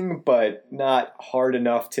good thing, but not hard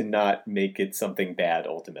enough to not make it something bad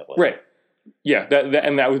ultimately. Right. Yeah,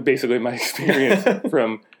 that was basically my experience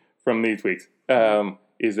from these weeks.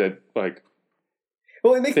 Is that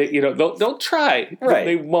well, it makes they'll try, but right.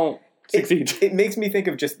 they won't succeed. It makes me think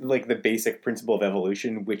of just the basic principle of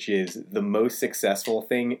evolution, which is the most successful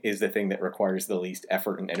thing is the thing that requires the least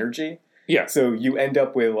effort and energy. Yeah. So you end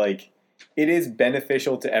up with it is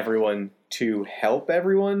beneficial to everyone to help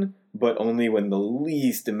everyone, but only when the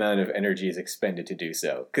least amount of energy is expended to do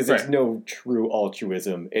so. Because there's no true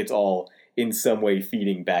altruism. It's all in some way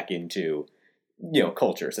feeding back into,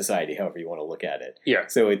 culture, society, however you want to look at it. Yeah.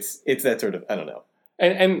 So it's that sort of, I don't know.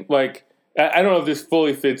 And like, I don't know if this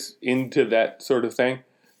fully fits into that sort of thing,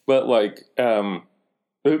 but like, the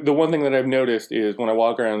one thing that I've noticed is when I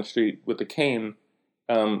walk around the street with the cane,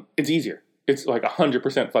 it's easier. It's like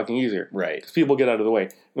 100% fucking easier. Right. Because people get out of the way.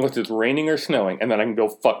 Unless it's raining or snowing, and then I can go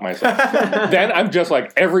fuck myself. Then I'm just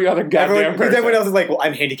like every other goddamn person. Everyone else is like, well,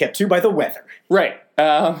 I'm handicapped too by the weather. Right.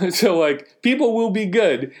 So, like, people will be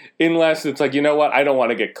good unless it's like, you know what? I don't want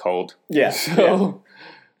to get cold. Yeah. So,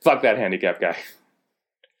 fuck that handicapped guy.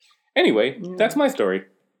 Anyway, that's my story.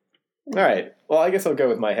 All right. Well, I guess I'll go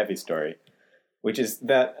with my heavy story, which is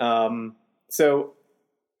that, so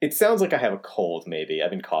it sounds like I have a cold, maybe. I've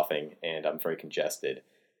been coughing, and I'm very congested.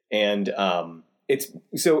 And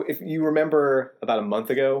so if you remember about a month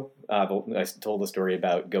ago, I told the story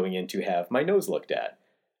about going in to have my nose looked at,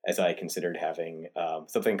 as I considered having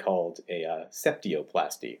something called a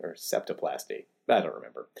septioplasty or septoplasty. I don't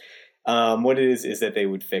remember. What it is that they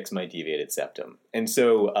would fix my deviated septum. And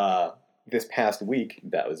so this past week,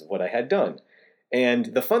 that was what I had done. And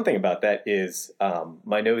the fun thing about that is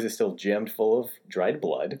my nose is still jammed full of dried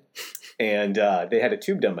blood. And they had a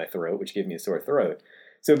tube down my throat, which gave me a sore throat.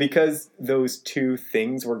 So because those two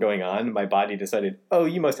things were going on, my body decided, oh,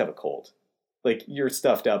 you must have a cold. Like, you're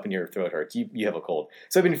stuffed up and your throat hurts. You have a cold.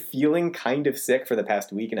 So I've been feeling kind of sick for the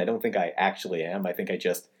past week, and I don't think I actually am. I think I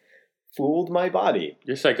just fooled my body.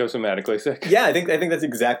 You're psychosomatically sick. Yeah, I think that's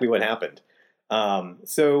exactly what happened.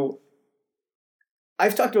 So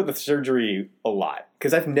I've talked about the surgery a lot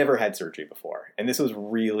because I've never had surgery before. And this was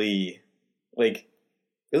really, it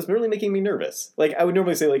was really making me nervous. Like, I would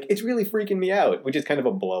normally say, it's really freaking me out, which is kind of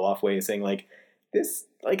a blow-off way of saying,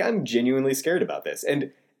 I'm genuinely scared about this.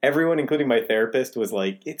 And everyone, including my therapist, was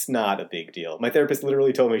like, it's not a big deal. My therapist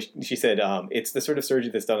literally told me, she said, it's the sort of surgery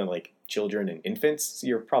that's done in, children and infants, so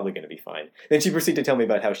you're probably going to be fine. Then she proceeded to tell me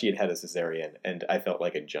about how she had a cesarean, and I felt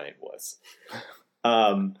like a giant wuss.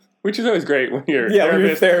 Which is always great when your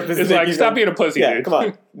therapist is like, stop being a pussy, yeah, dude. Come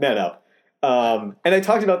on. No. And I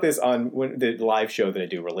talked about this on the live show that I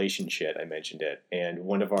do, Relation Shit. I mentioned it. And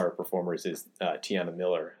one of our performers is Tiana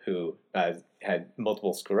Miller, who had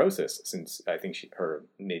multiple sclerosis since, I think, her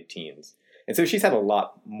mid-teens. And so she's had a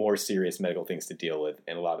lot more serious medical things to deal with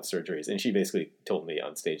and a lot of surgeries. And she basically told me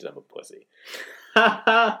on stage that I'm a pussy.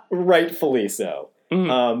 Rightfully so.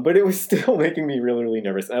 Mm-hmm. But it was still making me really, really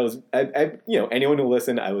nervous. I anyone who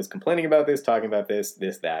listened, I was complaining about this, talking about this,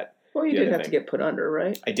 that. Well, you did have to get put under,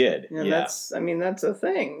 right? I did. Yeah. That's a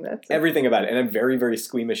thing. Everything about it. And I'm very, very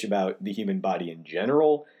squeamish about the human body in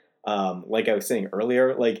general. Like I was saying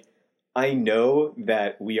earlier, I know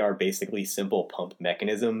that we are basically simple pump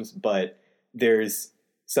mechanisms, but there's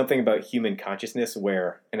something about human consciousness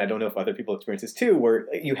where, and I don't know if other people experience this too,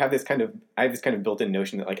 where you have I have this kind of built-in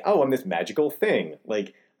notion that I'm this magical thing.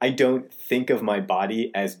 I don't think of my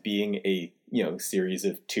body as being a, series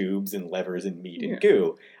of tubes and levers and meat and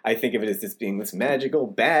goo. I think of it as this being this magical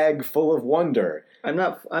bag full of wonder. I'm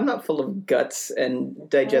not full of guts and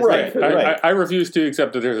digestive food. Right. I refuse to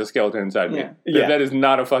accept that there's a skeleton inside me. Yeah. That is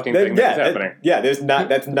not a fucking thing that's happening.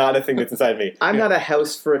 That's not a thing that's inside me. I'm not a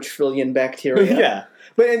house for 1 trillion bacteria. Yeah.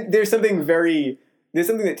 But there's something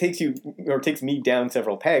that takes me down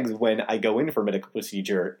several pegs when I go in for a medical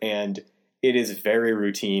procedure, and it is very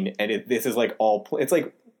routine, and this is it's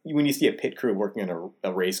like when you see a pit crew working on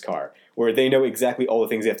a race car, where they know exactly all the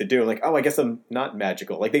things they have to do. I'm like, oh, I guess I'm not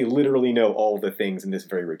magical. They literally know all the things in this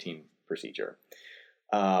very routine procedure.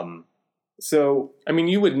 So, I mean,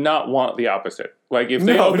 you would not want the opposite. If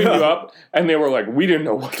they opened you up and they were like, we didn't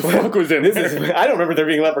know what the fuck was in there. I don't remember there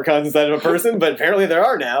being leprechauns inside of a person, but apparently there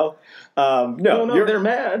are now. No, they're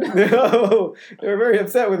mad. No, they were very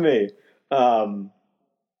upset with me.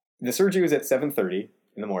 The surgery was at 7:30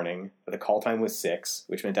 in the morning. The call time was 6,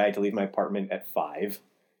 which meant I had to leave my apartment at 5.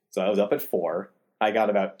 So I was up at 4. I got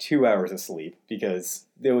about 2 hours of sleep because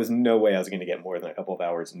there was no way I was going to get more than a couple of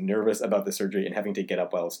hours nervous about the surgery and having to get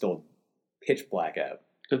up while it was still pitch black out.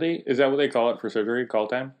 Is that what they call it for surgery? Call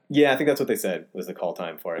time? Yeah, I think that's what they said was the call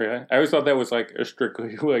time for it. Yeah, I always thought that was a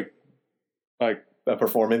strictly a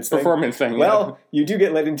performance thing. Well, you do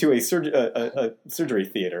get led into a surgery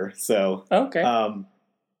theater, so okay.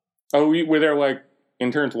 Were there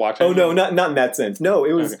interns watching? Oh no, not in that sense. No,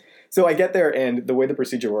 it was. Okay. So I get there, and the way the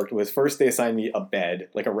procedure worked was first they assigned me a bed,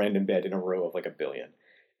 a random bed in a row of 1 billion.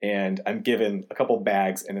 and I'm given a couple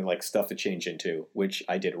bags and then like stuff to change into, which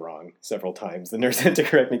I did wrong several times. The nurse had to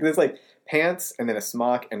correct me because it's like pants and then a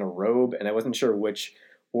smock and a robe, and I wasn't sure which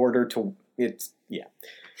order to.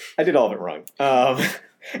 I did all of it wrong.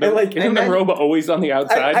 And like, isn't the robe always on the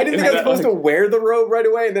outside? I didn't think I was supposed to wear the robe right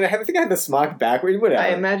away. And then I think I had the smock backward. Whatever. I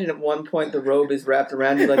imagine at one point the robe is wrapped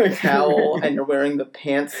around you like a towel, and you're wearing the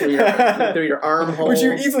pants through your armhole. Which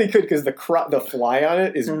you easily could, because the fly on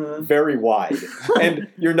it is very wide, and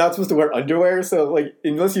you're not supposed to wear underwear. So like,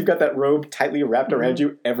 unless you've got that robe tightly wrapped around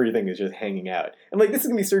you, everything is just hanging out. I'm like, this is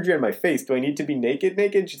gonna be surgery on my face. Do I need to be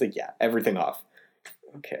naked? She's like, yeah, everything off.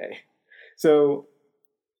 Okay, so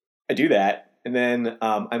I do that. And then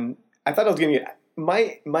I thought I was going to get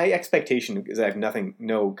my expectation, because I have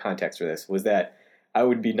no context for this, was that I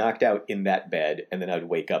would be knocked out in that bed and then I would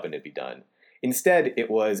wake up and it'd be done. Instead,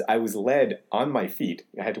 it was I was led on my feet.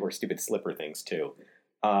 I had to wear stupid slipper things too.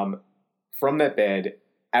 From that bed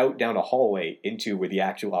out down a hallway into where the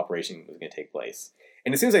actual operation was going to take place.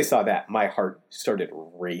 And as soon as I saw that, my heart started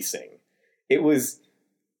racing. It was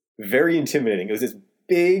very intimidating. It was this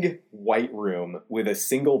big white room with a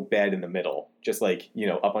single bed in the middle, just like,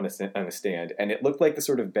 up on a stand. And it looked like the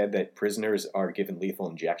sort of bed that prisoners are given lethal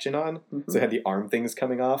injection on. Mm-hmm. So it had the arm things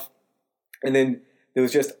coming off. And then there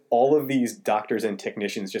was just all of these doctors and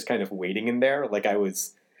technicians just kind of waiting in there. And I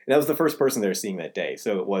was the first person they were seeing that day.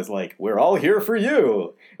 So it was like, we're all here for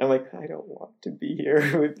you. And I'm like, I don't want to be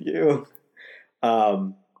here with you.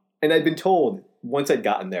 And I'd been told, once I'd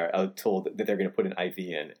gotten there, I was told that they're going to put an IV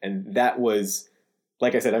in. And that was...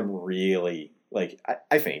 Like I said, I'm really,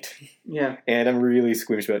 I faint. Yeah. And I'm really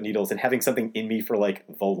squeamish about needles, and having something in me for,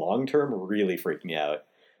 the long term really freaked me out.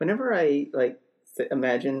 Whenever I,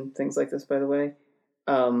 imagine things like this, by the way,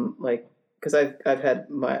 because I've had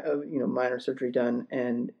my, minor surgery done,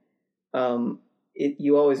 and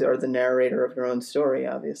you always are the narrator of your own story,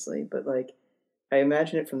 obviously, but, I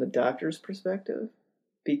imagine it from the doctor's perspective,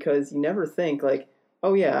 because you never think,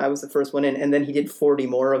 oh yeah, I was the first one in, and then he did 40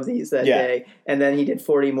 more of these that day, and then he did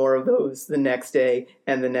 40 more of those the next day,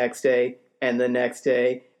 and the next day, and the next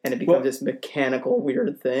day, and it becomes this mechanical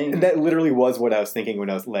weird thing. And that literally was what I was thinking when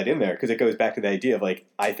I was let in there, because it goes back to the idea of,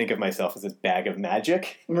 I think of myself as this bag of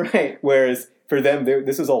magic. Right. Whereas for them,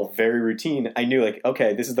 this was all very routine. I knew,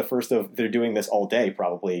 okay, this is the first of, they're doing this all day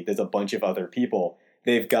probably. There's a bunch of other people.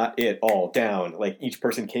 They've got it all down. Each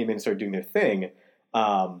person came in and started doing their thing.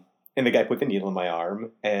 And the guy put the needle in my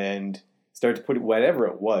arm and started to put whatever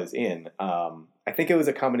it was in. I think it was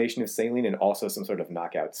a combination of saline and also some sort of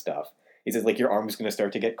knockout stuff. He says, your arm's going to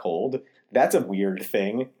start to get cold. That's a weird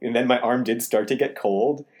thing. And then my arm did start to get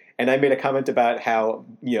cold. And I made a comment about how,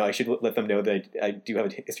 I should let them know that I do have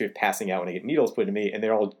a history of passing out when I get needles put in me. And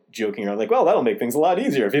they're all joking around well, that'll make things a lot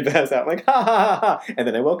easier if you pass out. I'm like, ha, ha, ha, ha. And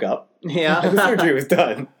then I woke up. Yeah. And the surgery was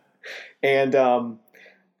done. And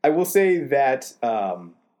I will say that...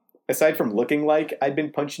 aside from looking like I'd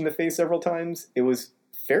been punched in the face several times, it was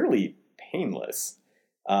fairly painless.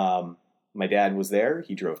 My dad was there.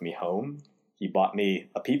 He drove me home. He bought me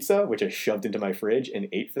a pizza, which I shoved into my fridge and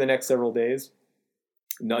ate for the next several days.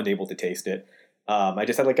 Not able to taste it. I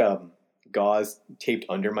just had a gauze taped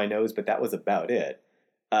under my nose, but that was about it.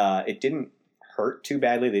 It didn't hurt too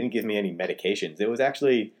badly. They didn't give me any medications. It was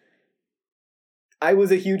actually... I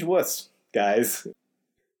was a huge wuss, guys.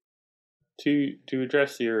 To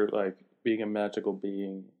address your being a magical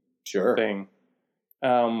being thing,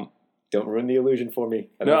 don't ruin the illusion for me.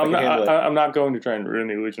 I'm not going to try and ruin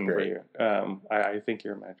the illusion for you. I think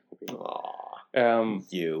you're a magical being. Aww.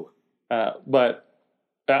 You. But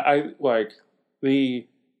I the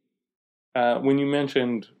when you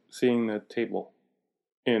mentioned seeing the table,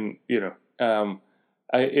 in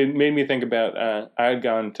it made me think about I had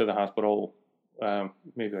gone to the hospital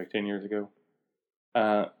maybe 10 years ago.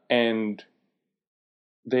 And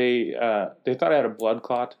they thought I had a blood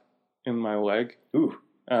clot in my leg. Ooh.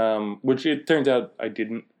 Which it turns out I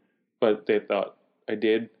didn't, but they thought I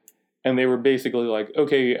did. And they were basically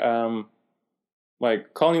okay,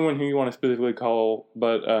 call anyone who you want to specifically call,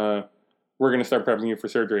 but we're going to start prepping you for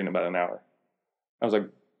surgery in about an hour. I was like,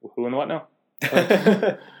 who and what now?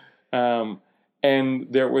 And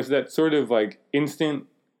there was that sort of instant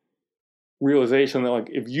realization that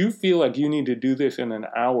if you feel like you need to do this in an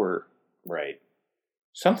hour, right,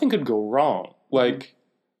 something could go wrong.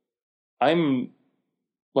 I'm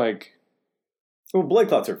well, blood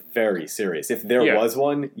clots are very serious. If there was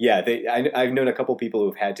one, I've known a couple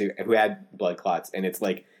people who had blood clots, and it's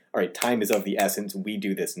all right, time is of the essence. We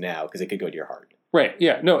do this now because it could go to your heart. Right.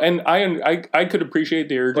 Yeah. No. And I could appreciate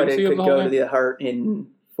the urgency of the whole thing. But it could go to the heart in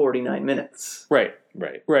 49 minutes. Right.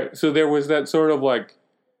 So there was that sort of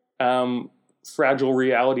fragile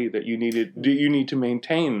reality that you need to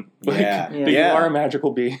maintain. Like, Yeah. that Yeah. you are a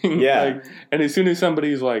magical being. Yeah. Like, and as soon as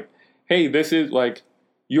somebody's like, hey, this is like,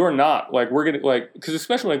 you're not, like, we're gonna, like, because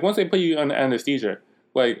especially like once they put you on anesthesia,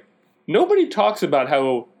 like, nobody talks about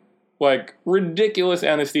how like ridiculous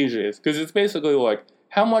anesthesia is, because it's basically like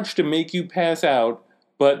how much to make you pass out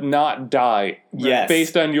but not die. Yes.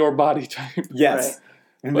 Based on your body type. Yes.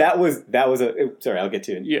 Right. And that was sorry, I'll get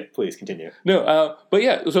to it. Yeah. Please continue. No, but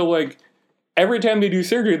yeah, so like every time they do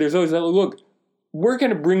surgery, there's always that, look, we're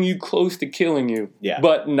going to bring you close to killing you, Yeah.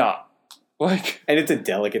 but not. Like, And it's a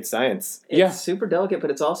delicate science. It's Yeah. super delicate,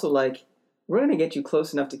 but it's also like, we're going to get you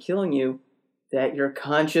close enough to killing you that your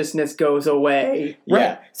consciousness goes away. Yeah.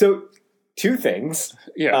 Right. So, two things.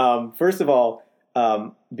 yeah. First of all,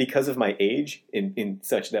 because of my age, in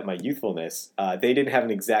such that my youthfulness, they didn't have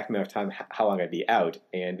an exact amount of time how long I'd be out,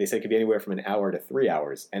 and they said it could be anywhere from an hour to 3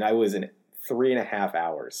 hours, and I was in 3.5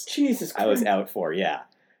 hours. Jesus Christ. I was out for, yeah,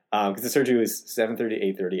 because the surgery was 7:30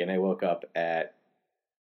 to 8:30, and I woke up at,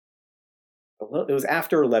 well, it was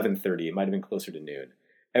after 11:30. It might have been closer to noon.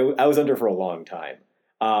 I was under for a long time.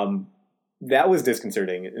 That was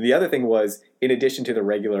disconcerting. The other thing was, in addition to the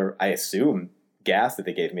regular, I assume, gas that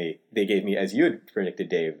they gave me, as you had predicted,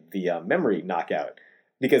 Dave, the memory knockout,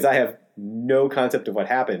 because I have no concept of what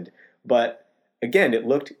happened. But again, it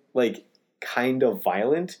looked like kind of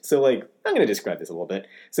violent. So, like, I'm going to describe this a little bit.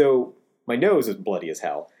 So my nose was bloody as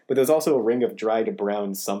hell, but there was also a ring of dried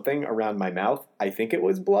brown something around my mouth. I think it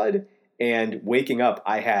was blood. And waking up,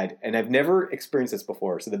 I had, and I've never experienced this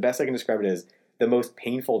before, so the best I can describe it is the most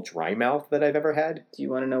painful dry mouth that I've ever had. Do you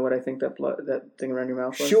want to know what I think that thing around your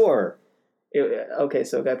mouth was? Sure. Okay,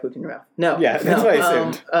 so a guy pooped in your mouth. No. Yeah, that's what I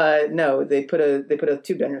assumed. No, they put a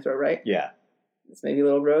tube down your throat, right? Yeah. It's maybe a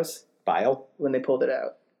little gross Bile? when they pulled it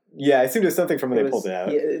out. Yeah, I assumed it was something from when they pulled it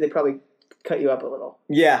out. Yeah, they probably cut you up a little.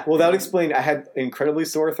 Yeah, well, that would explain. I had incredibly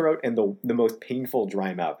sore throat and the most painful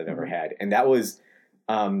dry mouth I've ever had. And that was,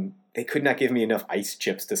 they could not give me enough ice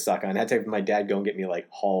chips to suck on. I had to have my dad go and get me, like,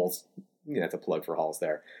 Halls. That's a plug for Halls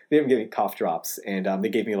there. They didn't give me cough drops, and they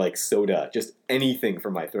gave me, like, soda, just anything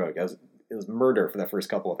for my throat. It was murder for the first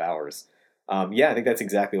couple of hours. Yeah, I think that's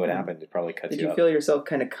exactly what happened. It probably cuts Did you you up. feel yourself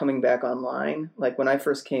kind of coming back online? Like when I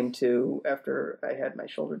first came to after I had my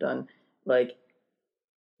shoulder done, like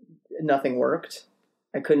nothing worked.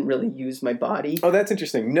 I couldn't really use my body. Oh, that's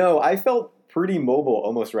interesting. No, I felt pretty mobile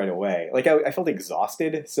almost right away. Like, I felt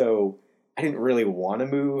exhausted, so I didn't really want to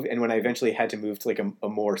move. And when I eventually had to move to, like, a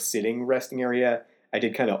more sitting resting area, I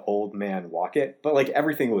did kind of old man walk it. But, like,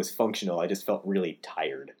 everything was functional. I just felt really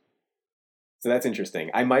tired. So that's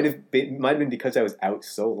interesting. It might have been because I was out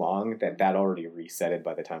so long that already resetted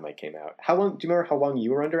by the time I came out. How long? Do you remember how long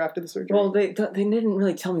you were under after the surgery? Well, they didn't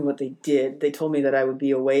really tell me what they did. They told me that I would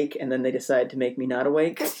be awake, and then they decided to make me not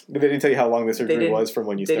awake. But they didn't tell you how long the surgery was from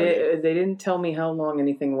when you started. They didn't tell me how long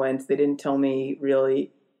anything went. They didn't tell me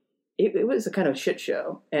really. It was a kind of shit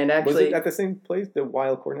show. And actually, Was it at the same place, the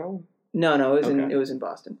Weill Cornell? No, it was Okay. it was in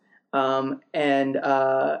Boston.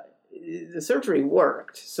 The surgery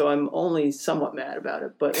worked, so I'm only somewhat mad about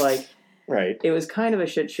it. But like, Right. it was kind of a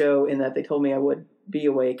shit show in that they told me I would be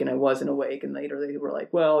awake and I wasn't awake, and later they were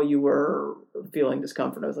like, "Well, you were feeling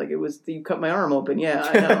discomfort." I was like, "It was you cut my arm open." Yeah,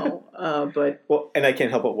 I know. But Well, and I can't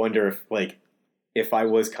help but wonder if I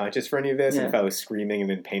was conscious for any of this, and Yeah. if I was screaming and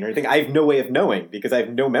in pain or anything. I have no way of knowing because I have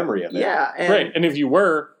no memory of it. yeah, and Right. And if you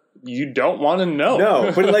were, you don't want to know.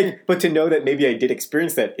 No, but to know that maybe I did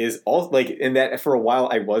experience that is all like, and that for a while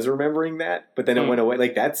I was remembering that, but then it went away.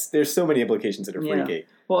 Like there's so many implications that are Yeah. freaky.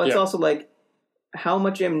 well, it's Yeah. also like, how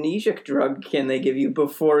much amnesic drug can they give you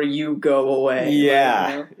before you go away? Yeah,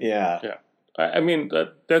 Like, you know? yeah, I mean,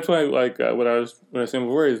 that's why, like, what I was saying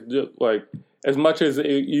before is, like, as much as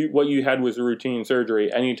what you had was a routine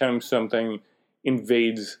surgery, anytime something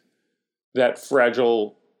invades that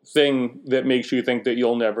fragile thing that makes you think that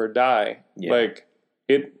you'll never die, Yeah. like,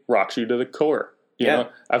 it rocks you to the core. You Yeah. know?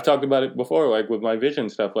 I've talked about it before, like, with my vision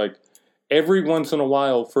stuff. Like, every once in a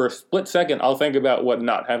while, for a split second, I'll think about what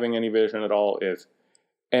not having any vision at all is.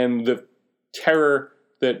 And the terror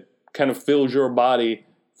that kind of fills your body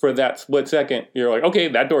for that split second, you're like, okay,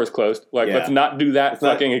 that door's closed. Like, Yeah. let's not do that It's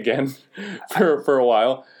not- fucking again for a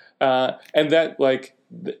while. And that, like,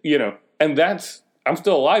 and that's, I'm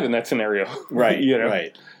still alive in that scenario. right,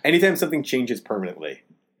 Right. Anytime something changes permanently,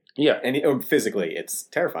 Yeah. or physically, it's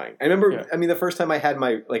terrifying. I remember, Yeah. I mean, the first time I had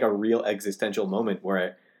my, like, a real existential moment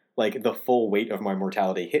where the full weight of my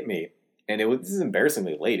mortality hit me, and this is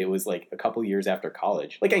embarrassingly late. It was, like, a couple years after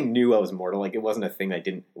college. Like, I knew I was mortal. Like, it wasn't a thing I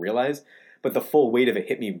didn't realize. But the full weight of it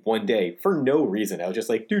hit me one day for no reason. I was just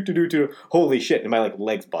like, do, holy shit. And my, like,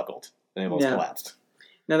 legs buckled. And I almost Yeah. collapsed.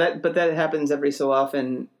 No, that happens every so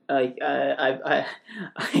often. Like I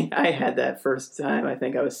had that first time. I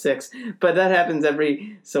think I was 6, but that happens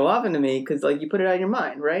every so often to me because like you put it out of your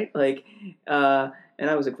mind, right? Like, and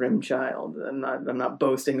I was a grim child. I'm not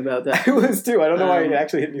boasting about that. I was too. I don't know why it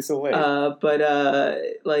actually hit me so late. But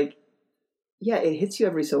like, yeah, it hits you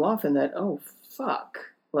every so often that fuck,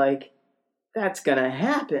 like that's gonna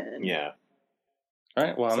happen. Yeah. All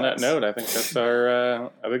right. Well, on that note, I think that's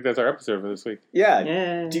our episode for this week. Yeah.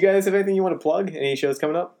 Do you guys have anything you want to plug? Any shows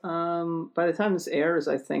coming up? By the time this airs,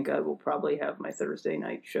 I think I will probably have my Thursday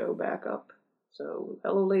night show back up. So,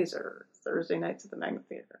 Hello Laser, Thursday nights at the Magnet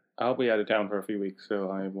Theater. I'll be out of town for a few weeks, so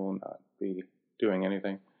I will not be doing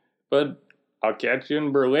anything. But I'll catch you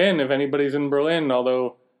in Berlin if anybody's in Berlin,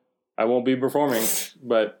 although I won't be performing.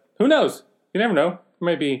 But who knows? You never know. It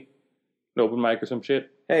might be an open mic or some shit.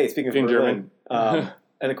 Hey, speaking of In Berlin, German.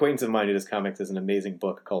 an acquaintance of mine who does comics has an amazing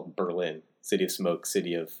book called Berlin, City of Smoke,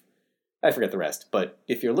 City of... I forget the rest. But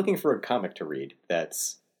if you're looking for a comic to read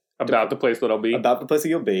that's... About the place that I'll be. About the place that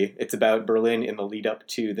you'll be. It's about Berlin in the lead up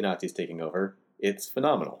to the Nazis taking over. It's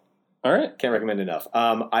phenomenal. All right. Can't recommend enough.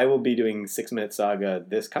 I will be doing 6 Minute Saga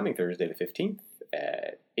this coming Thursday the 15th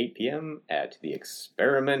at 8 p.m. at the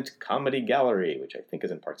Experiment Comedy Gallery, which I think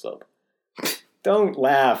is in Park Slope. Don't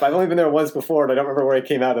laugh. I've only been there once before, and I don't remember where I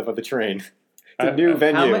came out of the train. It's a new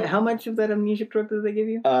venue. How much of that amnesia drug did they give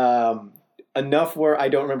you? Enough where I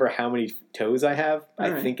don't remember how many toes I have. All I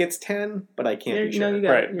right. think it's 10, but I can't be sure.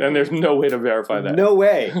 Right. And there's no way to verify that. No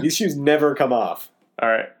way. These shoes never come off. All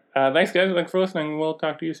right. Thanks, guys. Thanks for listening. We'll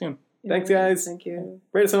talk to you soon. Thanks, guys. Thank you.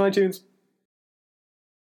 Rate us on iTunes.